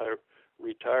 And when I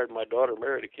retired, my daughter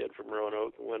married a kid from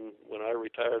Roanoke. And when I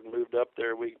retired and moved up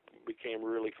there, we became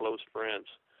really close friends.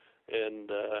 And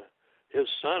his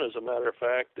son, as a matter of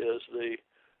fact, is the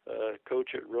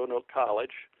coach at Roanoke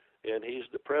College, and he's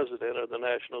the president of the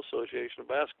National Association of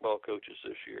Basketball Coaches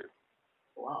this year.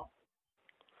 Wow.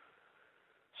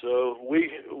 So we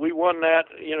won that,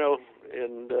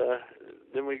 and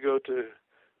then we go to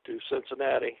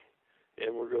Cincinnati,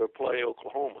 and we're going to play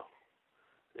Oklahoma.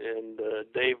 And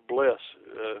Dave Bliss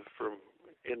from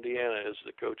Indiana is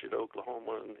the coach at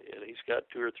Oklahoma, and he's got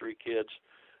 2 or 3 kids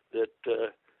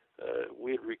that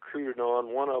we had recruited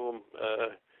on. One of them,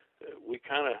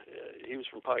 he was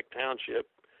from Pike Township.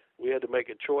 We had to make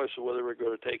a choice of whether we were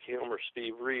going to take him or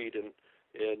Steve Reed, and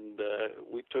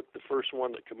we took the first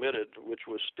one that committed, which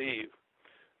was Steve.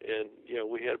 And,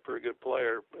 we had a pretty good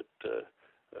player, but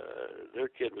their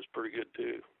kid was pretty good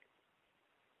too.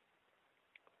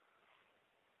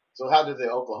 So how did the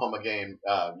Oklahoma game,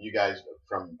 you guys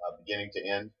from beginning to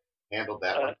end, handled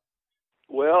that one?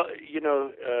 Well,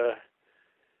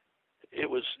 it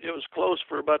was close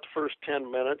for about the first 10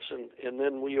 minutes, and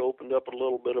then we opened up a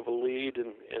little bit of a lead,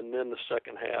 and then the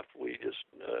second half we just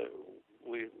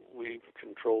we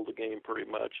controlled the game pretty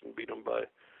much and beat them by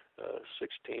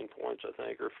 16 points, I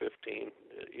think, or 15.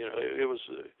 It was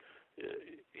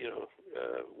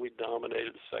we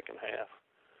dominated the second half.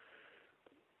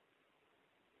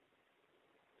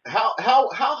 How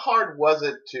hard was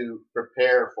it to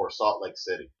prepare for Salt Lake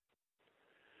City?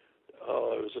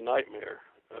 Oh, it was a nightmare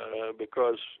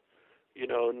because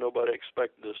nobody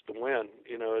expected us to win.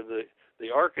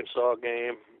 The Arkansas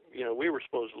game, we were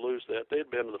supposed to lose that. They'd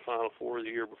been to the Final Four the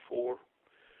year before,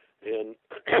 and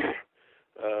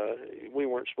we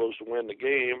weren't supposed to win the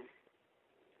game,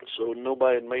 so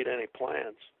nobody had made any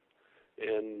plans.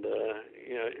 And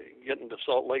getting to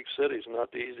Salt Lake City is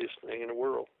not the easiest thing in the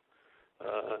world.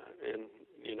 And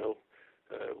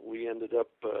we ended up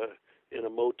in a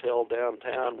motel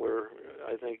downtown where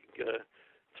I think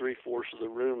 3/4 of the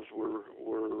rooms were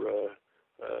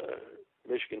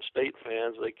Michigan State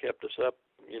fans. They kept us up,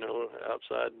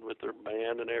 outside with their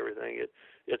band and everything.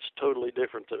 It's totally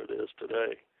different than it is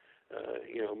today.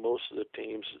 Most of the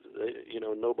teams,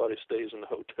 nobody stays in the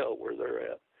hotel where they're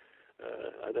at.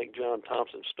 I think John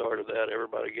Thompson started that.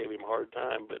 Everybody gave him a hard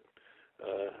time, but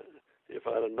if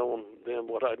I'd have known then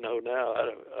what I know now,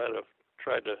 I'd have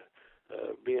tried to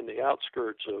be in the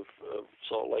outskirts of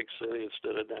Salt Lake City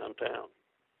instead of downtown.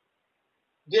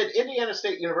 Did Indiana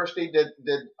State University, did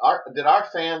our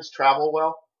fans travel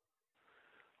well?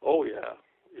 Oh yeah,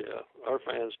 our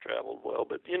fans traveled well,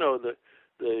 but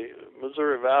the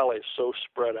Missouri Valley is so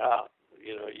spread out.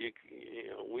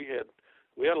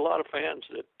 We had a lot of fans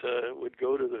that would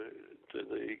go to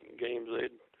the games.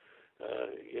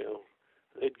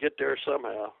 They'd get there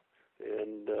somehow.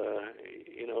 And,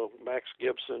 Max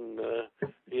Gibson,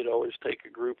 he'd always take a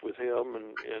group with him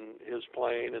and his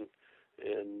plane.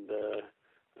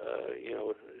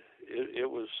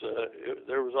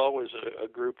 There was always a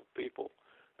group of people,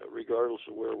 regardless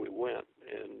of where we went.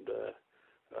 And,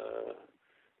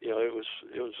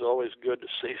 it was always good to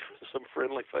see some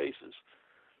friendly faces.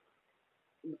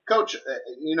 Coach,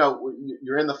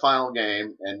 you're in the final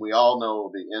game, and we all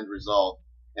know the end result.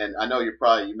 And I know you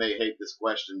may hate this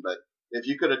question, but if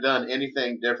you could have done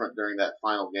anything different during that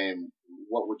final game,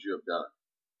 what would you have done?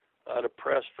 I'd have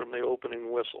pressed from the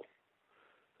opening whistle.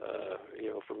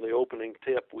 From the opening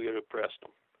tip, we would have pressed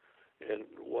them. And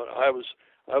what I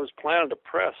was planning to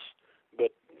press,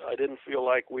 but I didn't feel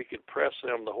like we could press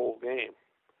them the whole game.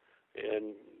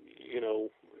 And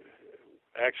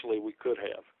actually we could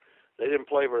have. They didn't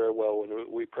play very well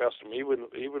when we pressed them,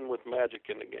 even with Magic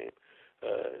in the game.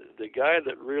 The guy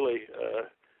that really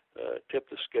tipped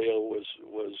the scale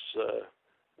was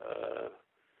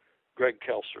Greg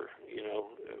Kelser.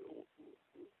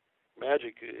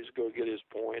 Magic is going to get his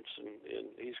points, and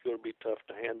he's going to be tough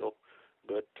to handle.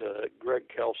 But Greg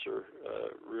Kelser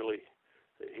really,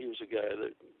 he was a guy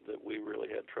that we really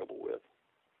had trouble with.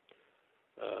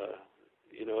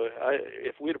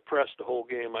 If we'd have pressed the whole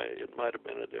game, it might have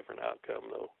been a different outcome,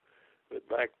 though. But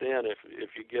back then,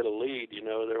 if you get a lead,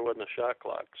 there wasn't a shot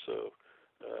clock, so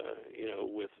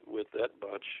with that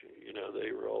bunch,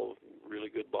 they were all really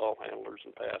good ball handlers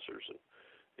and passers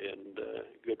and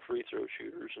good free throw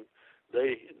shooters, and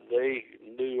they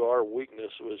knew our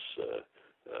weakness was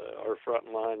our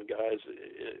front line guys.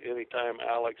 Anytime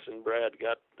Alex and Brad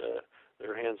got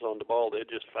their hands on the ball, they'd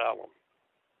just foul them,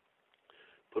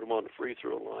 put them on the free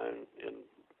throw line, and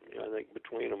I think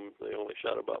between them they only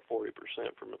shot about 40%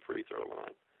 from the free throw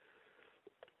line.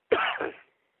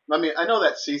 I mean, I know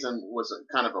that season was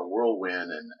kind of a whirlwind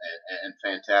and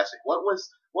fantastic. What was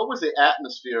the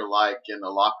atmosphere like in the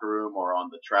locker room or on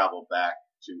the travel back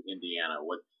to Indiana?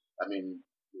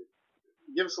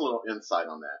 Give us a little insight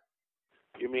on that.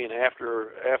 You mean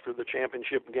after the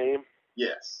championship game?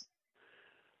 Yes.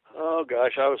 Oh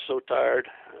gosh, I was so tired.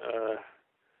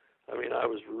 I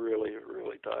was really,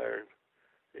 really tired,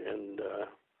 and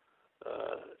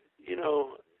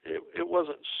it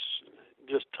wasn't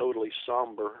just totally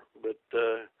somber, but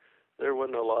there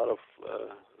wasn't a lot of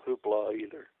hoopla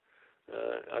either.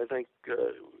 I think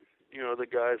the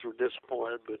guys were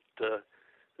disappointed, but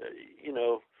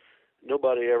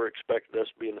nobody ever expected us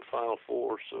to be in the Final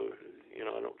Four, so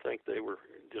I don't think they were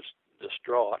just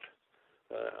distraught.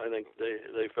 I think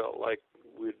they felt like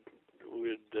we'd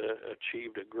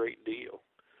achieved a great deal,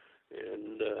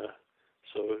 and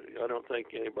so I don't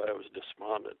think anybody was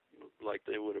despondent like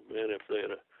they would have been if they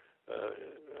had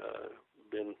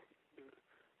been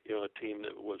a team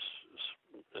that was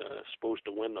supposed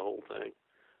to win the whole thing.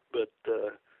 But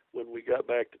when we got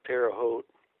back to Terre Haute,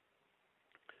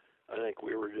 I think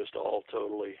we were just all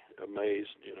totally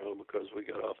amazed, because we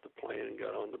got off the plane and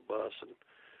got on the bus,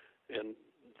 and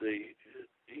the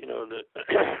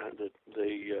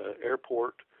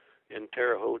airport in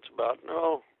Terre Haute's about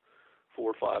 4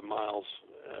 or 5 miles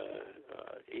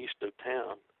east of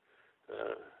town,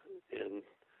 and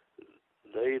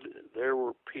there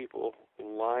were people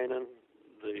lining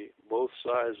both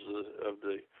sides of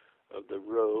the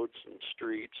roads and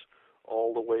streets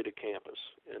all the way to campus.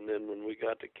 And then when we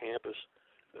got to campus,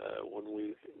 when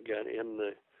we got in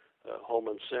the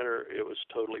Holman Center, it was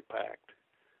totally packed.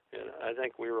 And I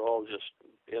think we were all just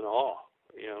in awe.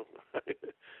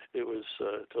 It was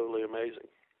totally amazing.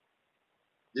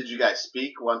 Did you guys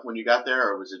speak when you got there,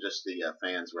 or was it just the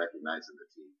fans recognizing the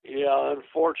team? Yeah,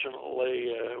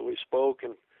 unfortunately, we spoke,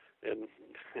 and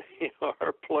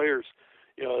our players,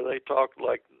 they talked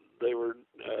like they were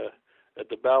at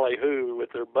the ballyhoo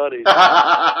with their buddies,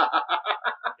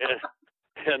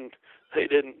 and they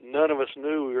didn't. None of us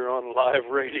knew we were on live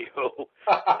radio,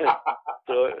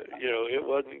 so it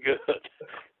wasn't good.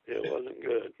 It wasn't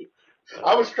good.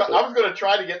 I was going to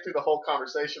try to get through the whole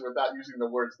conversation without using the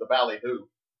words the ballyhoo.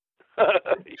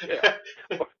 Yeah,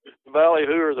 the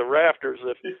ballyhoo or the rafters.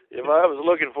 If I was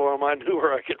looking for them, I knew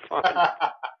where I could find them.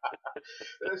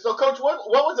 So, Coach, what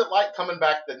was it like coming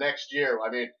back the next year?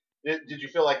 I mean, did you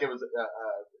feel like it was?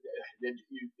 Did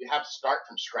you have to start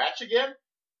from scratch again?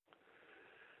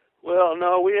 Well,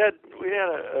 no, we had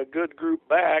a good group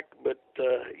back, but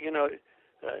and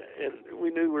we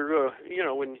knew we were going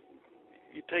to. When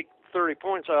you take 30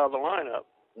 points out of the lineup,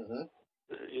 mm-hmm.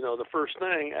 The first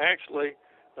thing actually.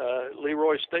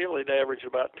 Leroy Staley averaged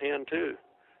about 10 too,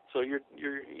 so you're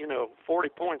 40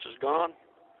 points is gone,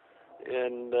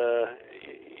 and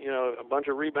a bunch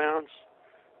of rebounds.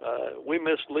 We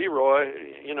missed Leroy,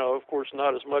 of course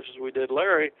not as much as we did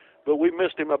Larry, but we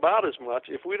missed him about as much.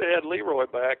 If we'd had Leroy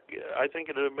back, I think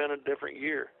it'd have been a different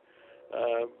year.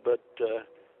 But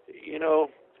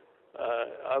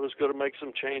I was going to make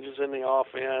some changes in the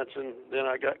offense, and then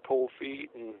I got cold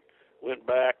feet and went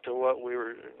back to what we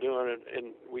were doing,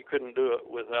 and we couldn't do it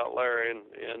without Larry,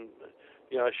 and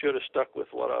I should have stuck with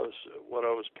what I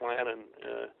was planning,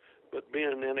 but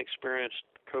being an inexperienced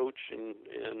coach and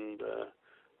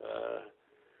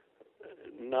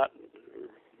not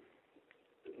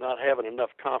having enough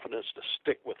confidence to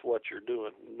stick with what you're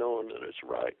doing, knowing that it's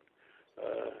right,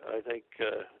 I think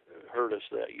hurt us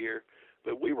that year.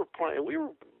 But we were playing, we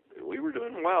were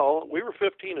doing well. We were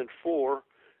 15-4.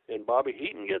 And Bobby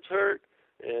Heaton gets hurt,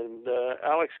 and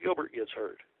Alex Gilbert gets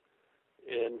hurt.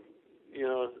 And,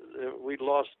 we'd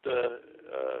lost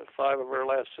 5 of our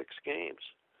last 6 games.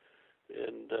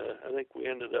 And I think we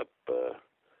ended up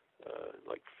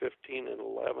like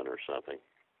 15-11 or something,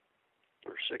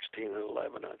 or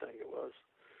 16-11, I think it was.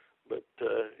 But,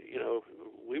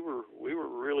 we were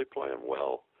really playing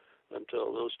well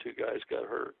until those 2 guys got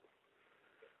hurt.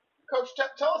 Coach,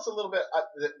 tell us a little bit.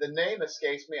 The name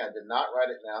escapes me. I did not write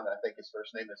it down. I think his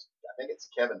first name is, it's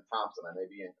Kevin Thompson. I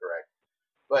may be incorrect.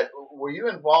 But were you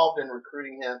involved in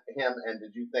recruiting him, and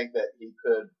did you think that he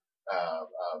could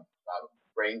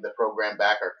bring the program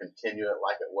back or continue it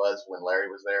like it was when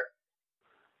Larry was there?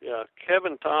 Yeah,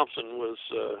 Kevin Thompson was,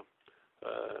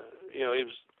 he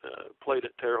was played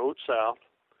at Terre Haute South.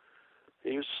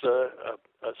 He was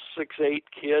a 6'8"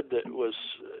 kid that was,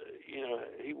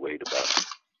 he weighed about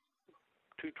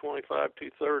 225,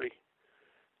 230,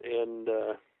 and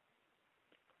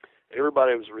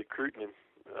everybody was recruiting him.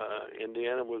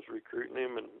 Indiana was recruiting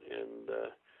him, and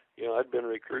I'd been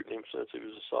recruiting him since he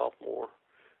was a sophomore.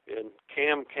 And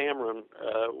Cam Cameron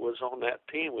was on that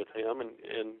team with him,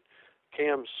 and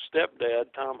Cam's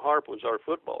stepdad, Tom Harp, was our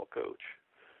football coach.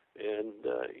 And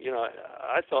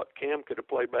I thought Cam could have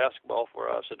played basketball for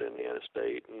us at Indiana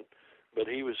State, but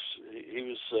he was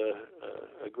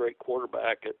a great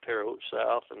quarterback at Terre Haute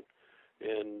South,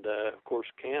 and of course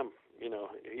Cam, he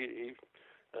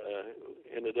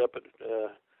ended up at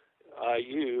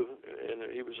IU,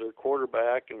 and he was their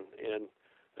quarterback, and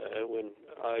when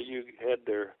IU had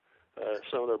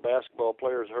some of their basketball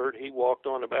players hurt, he walked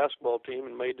on the basketball team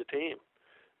and made the team.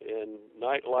 And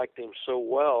Knight liked him so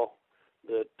well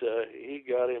that he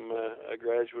got him a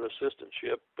graduate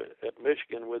assistantship at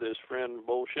Michigan with his friend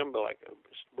Bo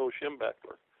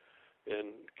Schembechler.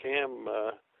 And Cam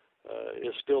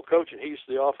is still coaching. He's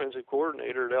the offensive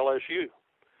coordinator at LSU.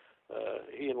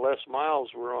 He and Les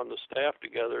Miles were on the staff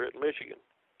together at Michigan.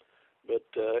 But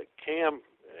Cam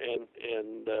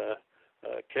and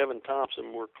Kevin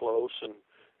Thompson were close, and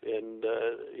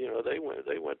they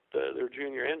went their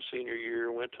junior and senior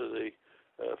year went to the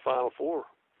Final Four,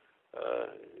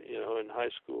 in high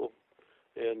school,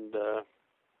 and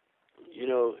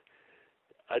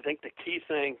I think the key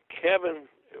thing, Kevin,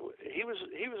 he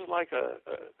was like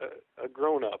a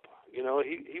grown up,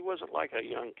 he wasn't like a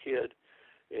young kid,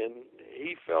 and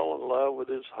he fell in love with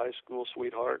his high school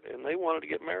sweetheart, and they wanted to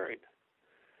get married,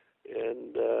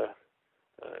 and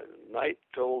Knight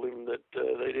told him that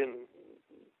they didn't,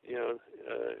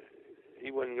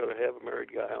 he wasn't going to have a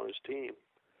married guy on his team,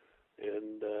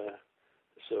 and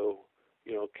so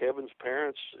Kevin's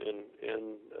parents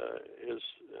and his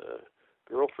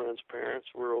girlfriend's parents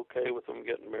were okay with them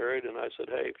getting married, and I said,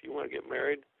 hey, if you want to get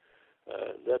married,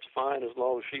 that's fine, as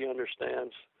long as she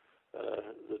understands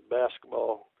that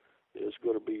basketball is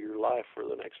going to be your life for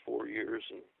the next 4 years,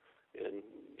 and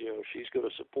she's going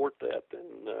to support that,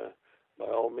 then by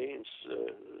all means,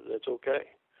 that's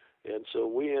okay. And so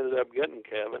we ended up getting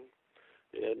Kevin,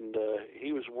 and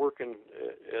he was working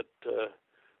at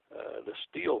the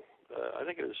steel, I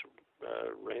think it was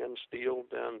Rand Steel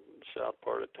down in the south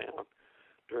part of town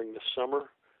during the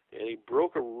summer, and he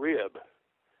broke a rib,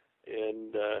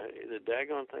 and the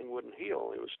daggone thing wouldn't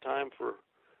heal. It was time for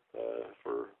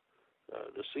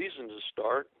the season to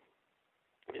start,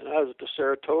 and I was at the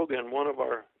Saratoga, and one of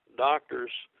our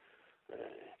doctors,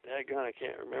 daggone, I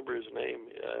can't remember his name.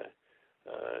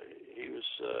 He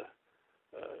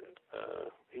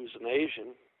was an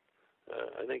Asian.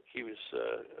 I think he was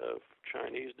of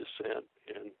Chinese descent,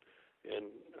 and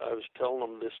I was telling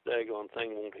him this daggone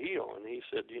thing won't heal, and he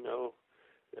said, you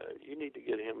need to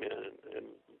get him in, and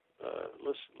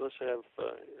let's have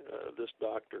this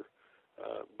doctor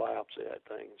biopsy that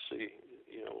thing, see,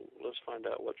 let's find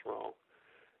out what's wrong.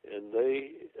 And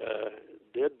they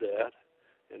did that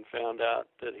and found out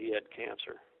that he had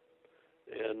cancer.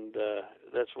 And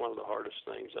that's one of the hardest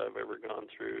things I've ever gone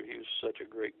through. He was such a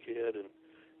great kid,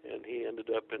 and he ended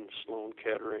up in Sloan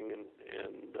Kettering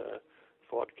and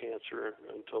fought cancer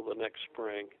until the next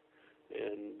spring,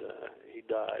 and he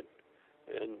died.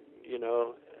 And,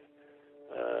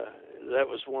 that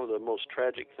was one of the most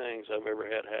tragic things I've ever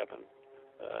had happen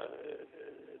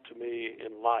to me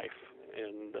in life,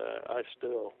 and I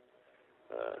still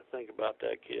think about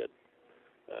that kid.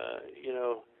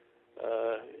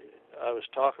 I was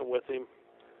talking with him,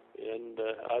 and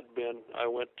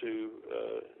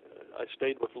I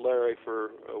stayed with Larry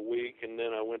for a week, and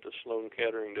then I went to Sloan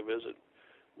Kettering to visit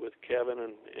with Kevin,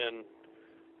 and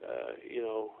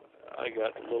I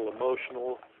got a little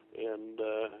emotional, and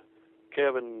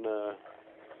Kevin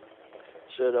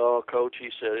said, "Oh, Coach," he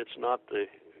said, "it's not the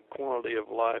quantity of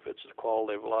life, it's the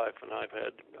quality of life," and I've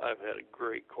had a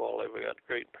great quality. I've got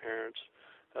great parents.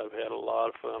 I've had a lot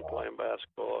of fun playing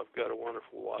basketball. I've got a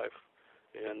wonderful wife,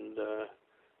 and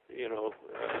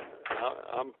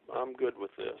I'm good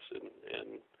with this,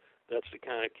 and that's the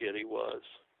kind of kid he was.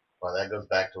 Well, that goes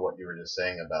back to what you were just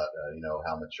saying about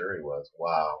how mature he was.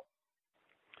 Wow.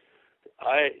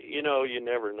 You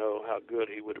never know how good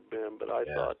he would have been, but I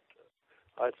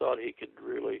thought he could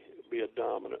really be a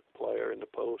dominant player in the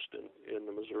post in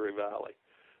the Missouri Valley.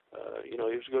 He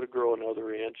was going to grow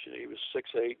another inch, and he was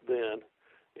 6'8" then.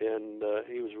 And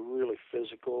he was really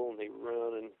physical, and he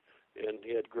run, and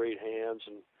he had great hands,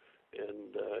 and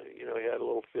he had a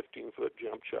little 15-foot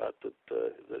jump shot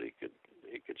that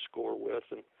he could score with,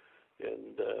 and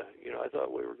I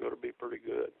thought we were going to be pretty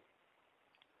good.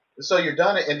 So you're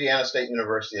done at Indiana State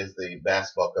University as the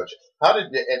basketball coach. How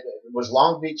did was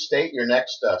Long Beach State your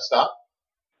next stop?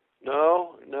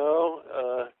 No.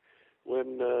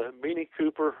 When Beanie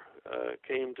Cooper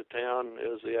came to town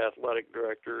as the athletic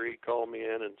director, he called me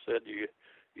in and said,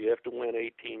 you have to win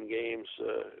 18 games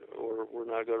or we're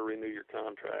not going to renew your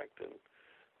contract.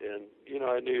 And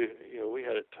I knew we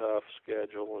had a tough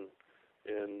schedule,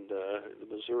 and the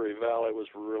Missouri Valley was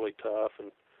really tough,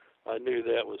 and I knew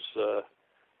that was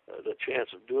the chance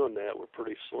of doing that were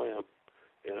pretty slim.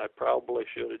 And I probably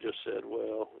should have just said,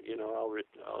 well,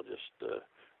 I'll just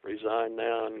resign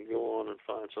now and go on and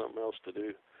find something else to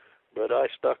do. But I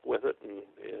stuck with it, and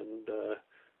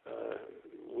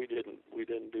we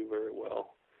didn't do very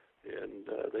well, and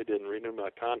they didn't renew my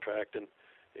contract, and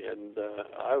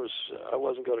I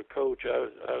wasn't going to coach. I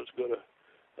was going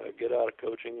to get out of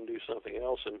coaching and do something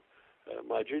else. And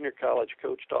my junior college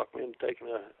coach talked me into taking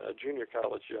a junior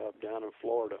college job down in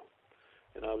Florida,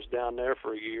 and I was down there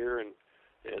for a year, and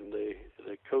the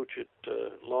coach at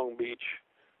Long Beach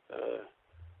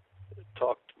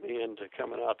talked me into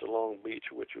coming out to Long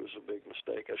Beach, which was a big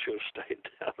mistake. I should have stayed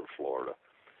down in Florida.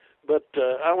 But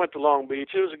I went to Long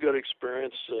Beach. It was a good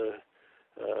experience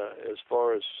as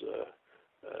far as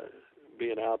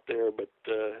being out there, but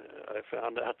I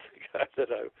found out the guy that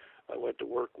I went to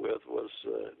work with was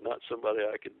not somebody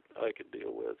I could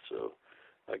deal with. So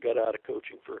I got out of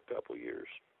coaching for a couple of years.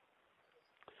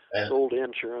 And sold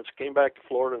insurance, came back to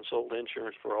Florida and sold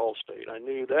insurance for Allstate. I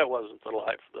knew that wasn't the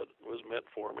life that was meant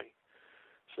for me.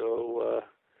 So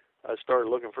I started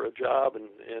looking for a job and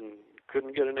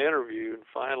couldn't get an interview. And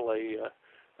finally,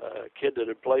 a kid that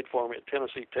had played for me at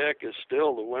Tennessee Tech is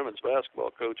still the women's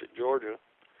basketball coach at Georgia.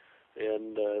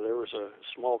 And there was a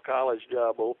small college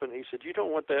job open. He said, "You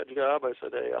don't want that job?" I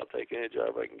said, "Hey, I'll take any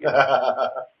job I can get."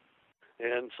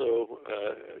 And so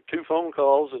 2 phone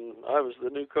calls, and I was the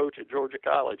new coach at Georgia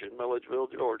College in Milledgeville,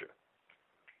 Georgia.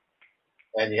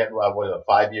 And you had a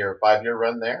 5-year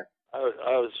run there?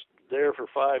 I was there for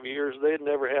 5 years. They had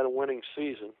never had a winning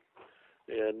season.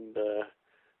 And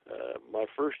my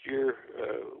first year,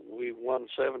 we won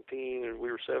 17, and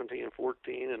we were 17 and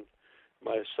 14. And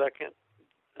my second,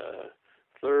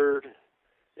 third,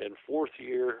 and fourth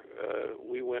year,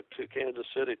 we went to Kansas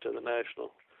City to the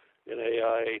national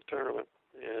NAIA tournament.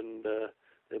 And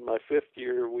in my 5th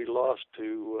year, we lost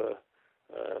to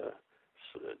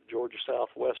Georgia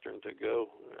Southwestern to go.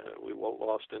 We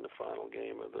lost in the final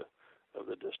game of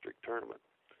the district tournament.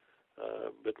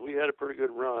 But we had a pretty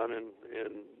good run, and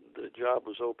the job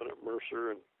was open at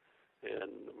Mercer,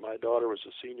 and my daughter was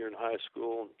a senior in high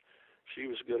school, and she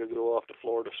was going to go off to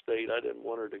Florida State. I didn't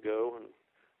want her to go,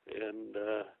 and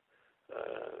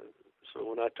so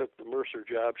when I took the Mercer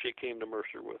job, she came to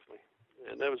Mercer with me,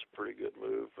 and that was a pretty good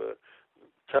move.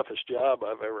 Toughest job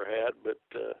I've ever had, but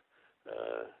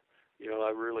I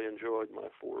really enjoyed my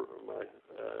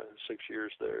 6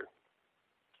 years there.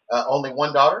 Only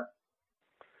one daughter?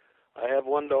 I have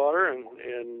one daughter, and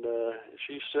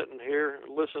she's sitting here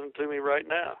listening to me right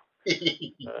now.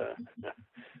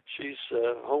 She's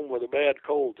home with a bad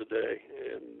cold today,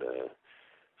 and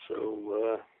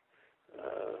so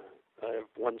I have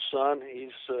one son.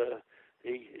 He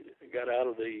got out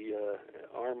of the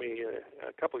Army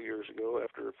a couple years ago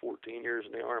after 14 years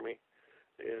in the Army,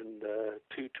 and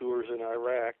 2 tours in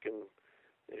Iraq,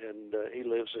 and he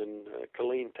lives in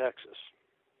Killeen, Texas.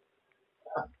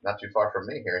 Not too far from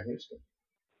me here in Houston.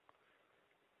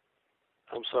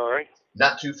 I'm sorry?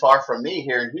 Not too far from me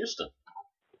here in Houston.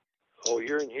 Oh,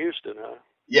 you're in Houston, huh?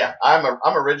 Yeah, I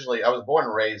was born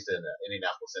and raised in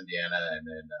Indianapolis, Indiana, and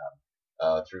then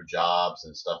through jobs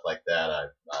and stuff like that,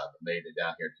 I've made it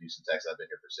down here to Houston, Texas. I've been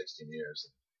here for 16 years.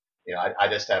 And, I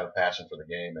just have a passion for the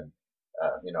game, and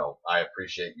I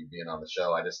appreciate you being on the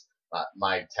show.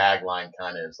 My tagline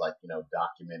kind of is like,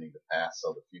 documenting the past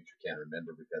so the future can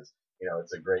remember, because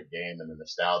it's a great game, and the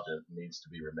nostalgia needs to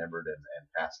be remembered and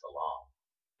passed along.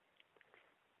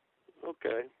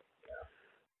 Okay.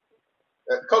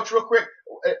 Coach, real quick,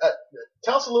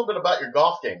 tell us a little bit about your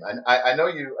golf game. I know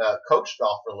you coached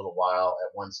golf for a little while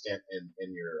at one stint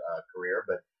in your career,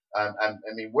 but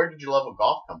where did your love of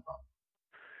golf come from?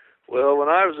 Well, when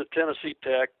I was at Tennessee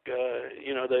Tech,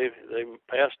 they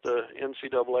passed a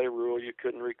NCAA rule you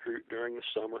couldn't recruit during the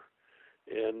summer,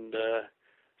 and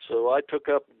so I took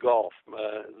up golf.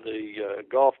 The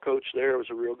golf coach there was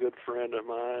a real good friend of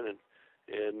mine,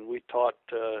 and we taught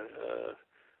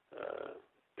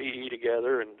PE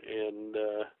together, and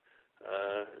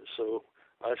so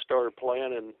I started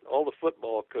playing, and all the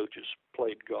football coaches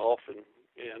played golf,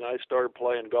 and I started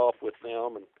playing golf with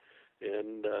them,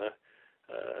 And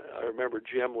I remember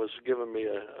Jim was giving me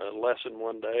a lesson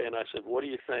one day, and I said, "What do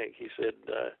you think?" He said,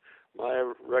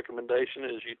 "My recommendation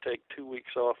is you take 2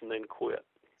 weeks off and then quit."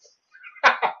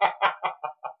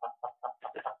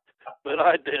 But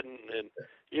I didn't, and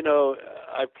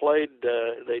I played.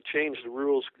 They changed the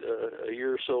rules a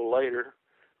year or so later,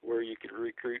 where you could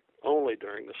recruit only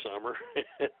during the summer.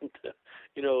 And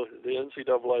the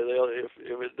NCAA,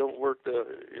 if it don't work,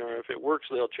 if it works,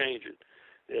 they'll change it.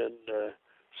 And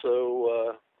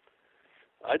so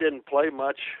I didn't play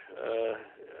much.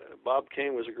 Bob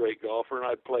King was a great golfer, and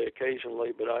I'd play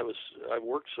occasionally, but I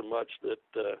worked so much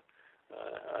that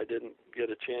I didn't get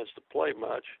a chance to play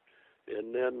much.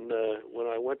 And then when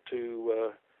I went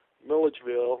to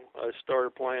Milledgeville, I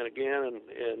started playing again,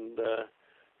 and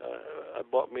I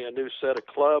bought me a new set of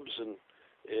clubs, and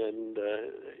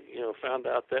found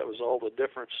out that was all the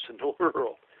difference in the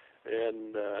world.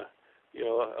 And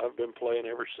I've been playing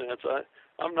ever since.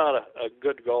 I'm not a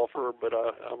good golfer, but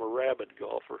I'm a rabid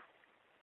golfer.